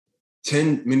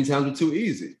 10 many times were too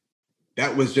easy.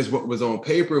 That was just what was on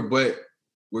paper, but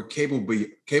we're capable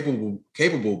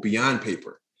beyond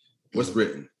paper, what's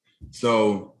written.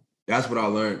 So that's what I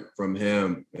learned from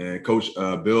him and Coach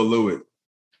Bill Lewitt.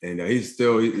 And he's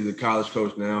a college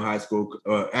coach now, high school.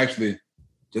 Actually,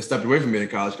 just stepped away from being a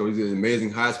college coach. He's an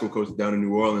amazing high school coach down in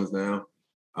New Orleans now.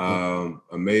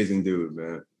 Amazing dude,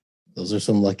 man. Those are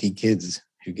some lucky kids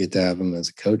who get to have him as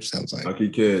a coach, sounds like. Lucky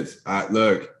kids.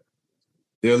 Look,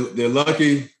 they're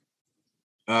lucky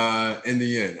in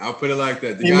the end. I'll put it like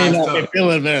that. The guy's tough. Be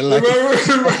feeling very lucky.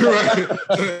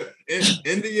 Right.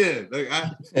 In the end, like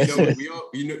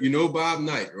you know Bob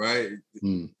Knight, right?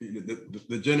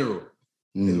 The general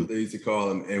is what they used to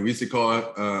call him, and we used to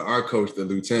call our coach the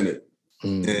lieutenant.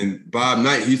 And Bob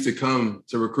Knight, he used to come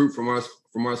to recruit from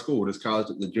our school, this college,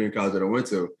 the junior college that I went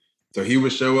to. So he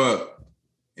would show up,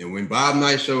 and when Bob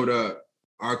Knight showed up,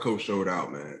 our coach showed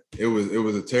out, man. It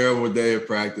was a terrible day of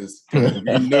practice.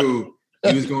 We knew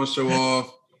he was going to show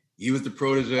off. He was the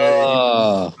protege.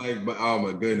 But oh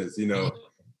my goodness, you know,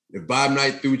 if Bob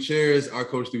Knight threw chairs, our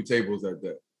coach threw tables that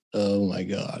day. Oh my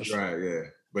gosh. Right, yeah.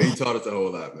 But he taught us a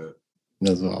whole lot, man.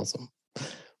 That's awesome.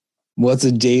 What's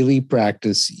a daily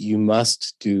practice you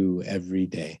must do every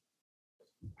day?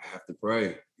 I have to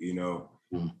pray, you know.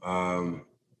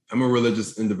 I'm a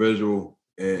religious individual,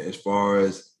 and as far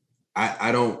as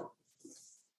I don't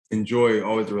enjoy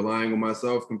always relying on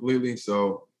myself completely.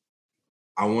 So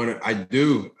I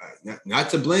do, not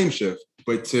to blame shift,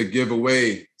 but to give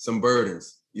away some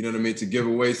burdens. You know what I mean? To give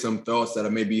away some thoughts that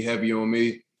may be heavy on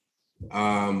me.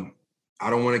 I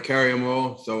don't want to carry them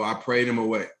all, so I pray them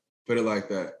away. Put it like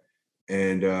that,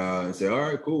 and say, all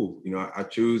right, cool. You know, I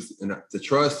choose to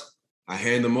trust. I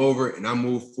hand them over, and I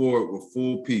move forward with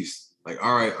full peace. Like,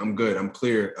 all right, I'm good. I'm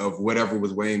clear of whatever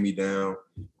was weighing me down.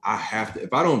 I have to.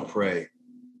 If I don't pray,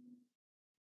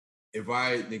 if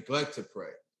I neglect to pray,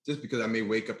 just because I may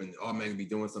wake up and, oh man, be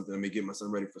doing something, I may get my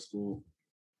son ready for school.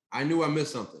 I knew I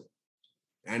missed something.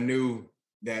 I knew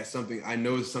that I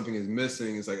know something is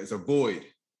missing. It's like, it's a void.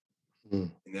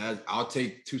 And I'll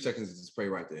take 2 seconds to just pray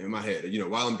right there in my head, you know,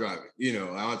 while I'm driving. You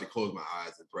know, I don't have to close my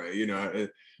eyes and pray. You know,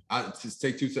 I just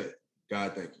take 2 seconds.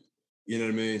 God, thank you. You know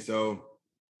what I mean? So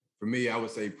for me, I would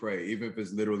say pray, even if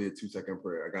it's literally a 2-second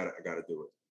prayer. I gotta do it.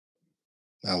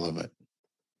 I love it.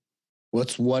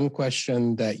 What's one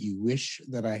question that you wish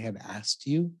that I had asked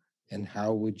you, and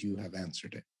how would you have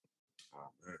answered it? Oh,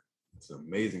 man. It's an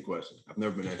amazing question. I've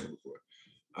never been asked it before.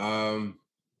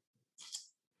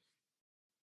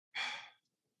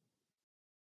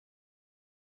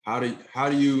 How do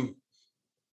you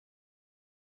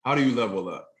level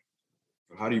up?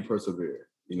 How do you persevere?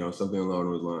 You know, something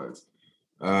along those lines.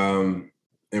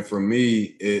 And for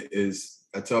me, it is,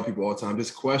 I tell people all the time,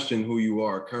 just question who you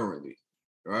are currently,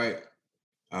 right?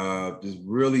 Just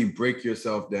really break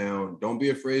yourself down. Don't be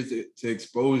afraid to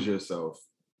expose yourself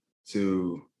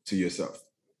to yourself.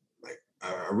 Like,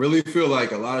 I really feel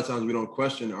like a lot of times we don't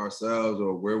question ourselves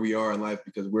or where we are in life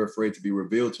because we're afraid to be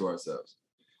revealed to ourselves.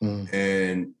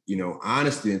 And, you know,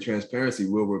 honesty and transparency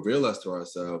will reveal us to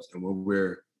ourselves. And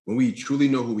when we truly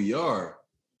know who we are,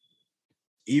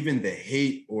 even the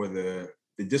hate or the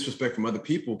disrespect from other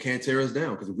people can't tear us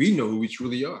down because we know who we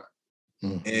truly are.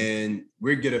 And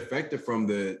we get affected from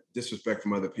the disrespect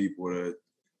from other people,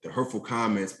 the hurtful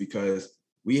comments, because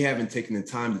we haven't taken the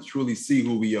time to truly see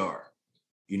who we are.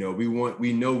 You know, we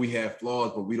know we have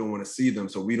flaws, but we don't want to see them.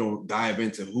 So we don't dive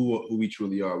into who we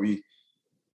truly are. We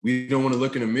don't want to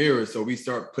look in the mirror. So we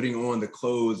start putting on the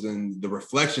clothes and the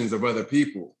reflections of other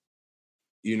people,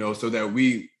 you know, so that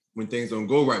when things don't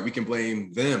go right, we can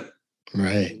blame them.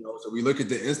 Right. You know, so we look at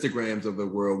the Instagrams of the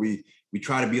world. We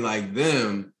try to be like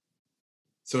them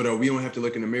so that we don't have to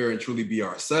look in the mirror and truly be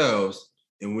ourselves.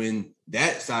 And when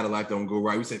that side of life don't go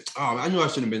right, we say, oh, I knew I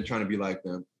shouldn't have been trying to be like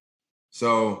them.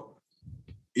 So,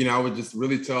 you know, I would just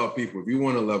really tell people, if you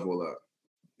want to level up,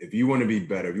 if you want to be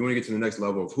better, if you want to get to the next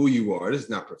level of who you are, this is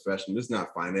not professional, this is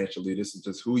not financially, this is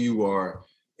just who you are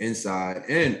inside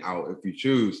and out. If you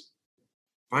choose,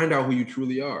 find out who you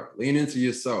truly are. Lean into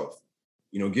yourself.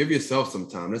 You know, give yourself some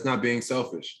time. That's not being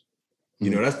selfish. You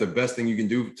know, that's the best thing you can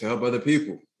do to help other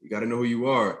people. You got to know who you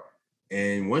are.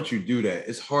 And once you do that,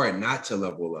 it's hard not to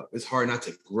level up. It's hard not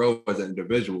to grow as an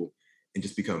individual and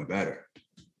just become better.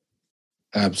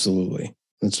 Absolutely.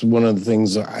 That's one of the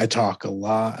things that I talk a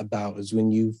lot about, is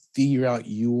when you figure out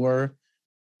your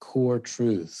core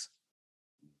truth,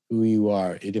 who you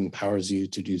are, it empowers you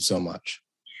to do so much.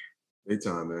 Big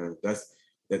time, man. That's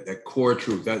that core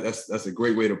truth. That's a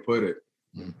great way to put it.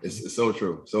 It's so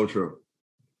true. So true.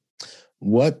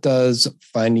 What does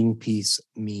finding peace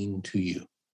mean to you?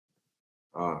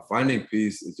 Finding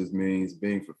peace, it just means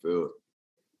being fulfilled.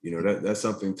 You know, that's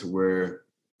something to where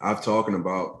I've talking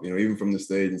about, you know, even from the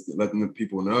stage, and letting the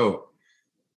people know,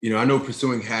 you know, I know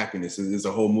pursuing happiness is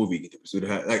a whole movie. Get to pursue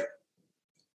like,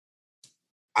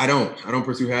 I don't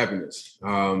pursue happiness.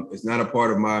 It's not a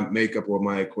part of my makeup or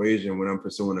my equation when I'm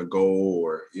pursuing a goal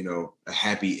or, you know, a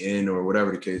happy end or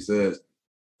whatever the case is.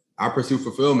 I pursue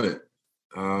fulfillment.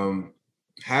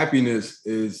 Happiness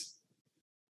it's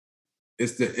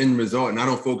the end result, and I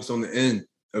don't focus on the end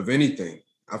of anything.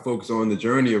 I focus on the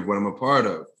journey of what I'm a part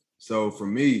of. So for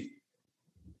me,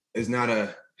 it's not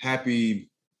a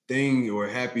happy thing or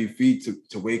a happy feat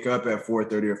to wake up at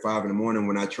 4:30 or 5 in the morning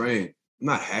when I train. I'm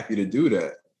not happy to do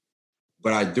that,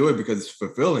 but I do it because it's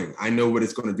fulfilling. I know what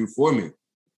it's going to do for me.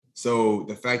 So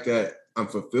the fact that I'm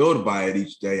fulfilled by it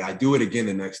each day, I do it again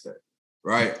the next day,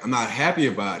 right? I'm not happy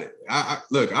about it.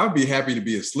 Look, I would be happy to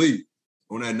be asleep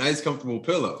on that nice, comfortable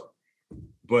pillow.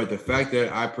 But the fact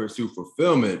that I pursue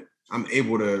fulfillment, I'm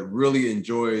able to really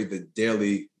enjoy the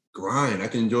daily grind. I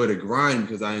can enjoy the grind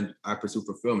because I pursue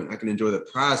fulfillment. I can enjoy the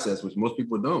process, which most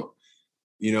people don't.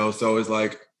 You know, so it's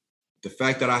like the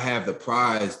fact that I have the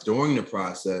prize during the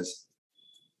process,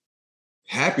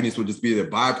 happiness would just be the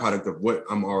byproduct of what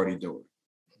I'm already doing.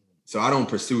 So I don't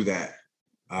pursue that.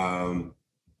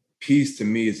 Peace to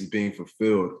me is just being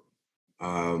fulfilled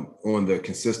on the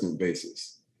consistent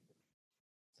basis.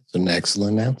 It's an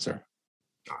excellent answer.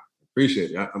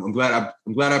 Appreciate it. I'm glad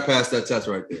I passed that test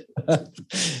right there.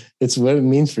 It's what it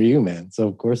means for you, man. So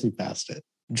of course you passed it.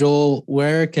 Joel,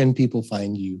 where can people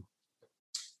find you?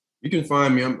 You can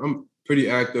find me. I'm pretty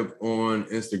active on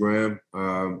Instagram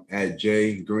at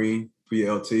Jay Green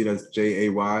PLT. That's JAY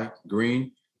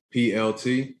Green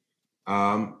PLT.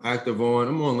 I'm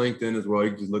on LinkedIn as well.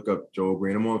 You can just look up Joel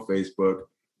Green. I'm on Facebook,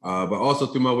 but also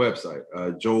through my website,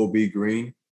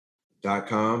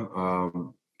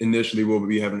 joelbgreen.com. Initially, we'll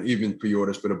be having even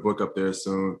pre-orders for the book up there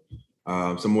soon.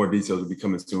 Some more details will be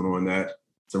coming soon on that.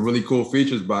 Some really cool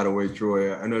features, by the way,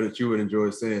 Troy. I know that you would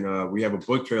enjoy seeing. We have a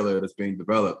book trailer that's being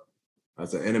developed.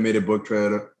 It's an animated book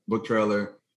trailer.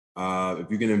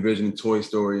 If you can envision Toy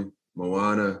Story,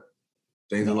 Moana,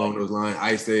 things along those lines,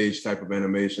 Ice Age type of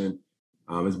animation.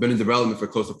 It's been in development for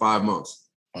close to 5 months.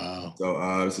 Wow.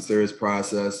 So it's a serious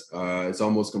process. It's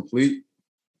almost complete.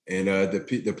 And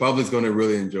the public's going to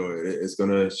really enjoy it. It's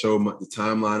going to show the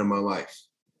timeline of my life.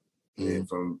 And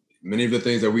from many of the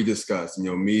things that we discussed,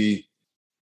 me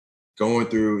going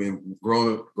through and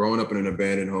growing up in an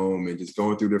abandoned home and just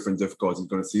going through different difficulties. You're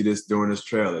going to see this during this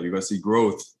trailer. You're going to see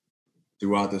growth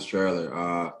throughout this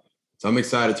trailer. So I'm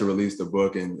excited to release the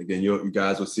book. And again, you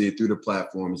guys will see it through the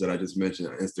platforms that I just mentioned,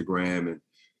 Instagram and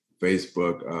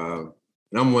Facebook.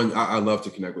 And I love to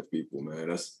connect with people,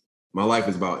 man. My life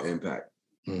is about impact.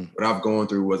 What I've gone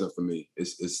through wasn't for me.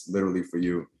 It's literally for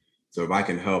you. So if I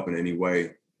can help in any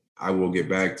way, I will get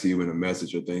back to you in a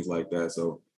message or things like that.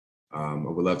 So I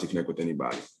would love to connect with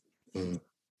anybody.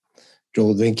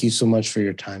 Joel, thank you so much for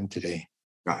your time today.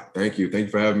 Thank you. Thank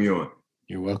you for having me on.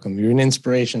 You're welcome. You're an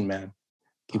inspiration, man.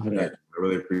 Keep it up. I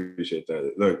really appreciate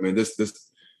that. Look, man, this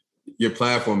your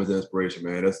platform is an inspiration,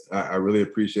 man. I really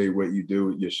appreciate what you do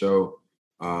with your show.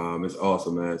 It's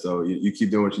awesome, man. So you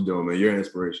keep doing what you're doing, man. You're an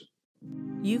inspiration.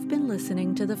 You've been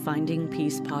listening to the Finding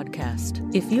Peace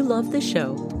podcast. If you love the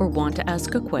show or want to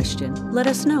ask a question, let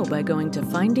us know by going to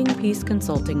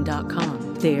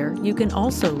findingpeaceconsulting.com. There, you can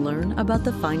also learn about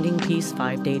the Finding Peace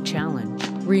 5-Day Challenge.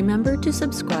 Remember to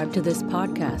subscribe to this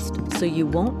podcast so you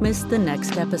won't miss the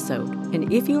next episode.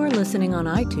 And if you are listening on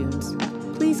iTunes,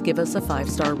 please give us a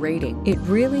 5-star rating. It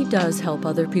really does help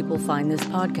other people find this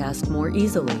podcast more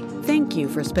easily. Thank you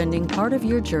for spending part of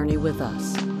your journey with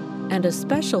us. And a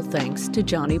special thanks to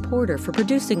Johnny Porter for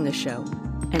producing the show,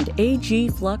 and A.G.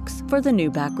 Flux for the new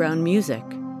background music.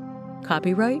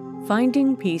 Copyright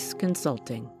Finding Peace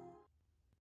Consulting.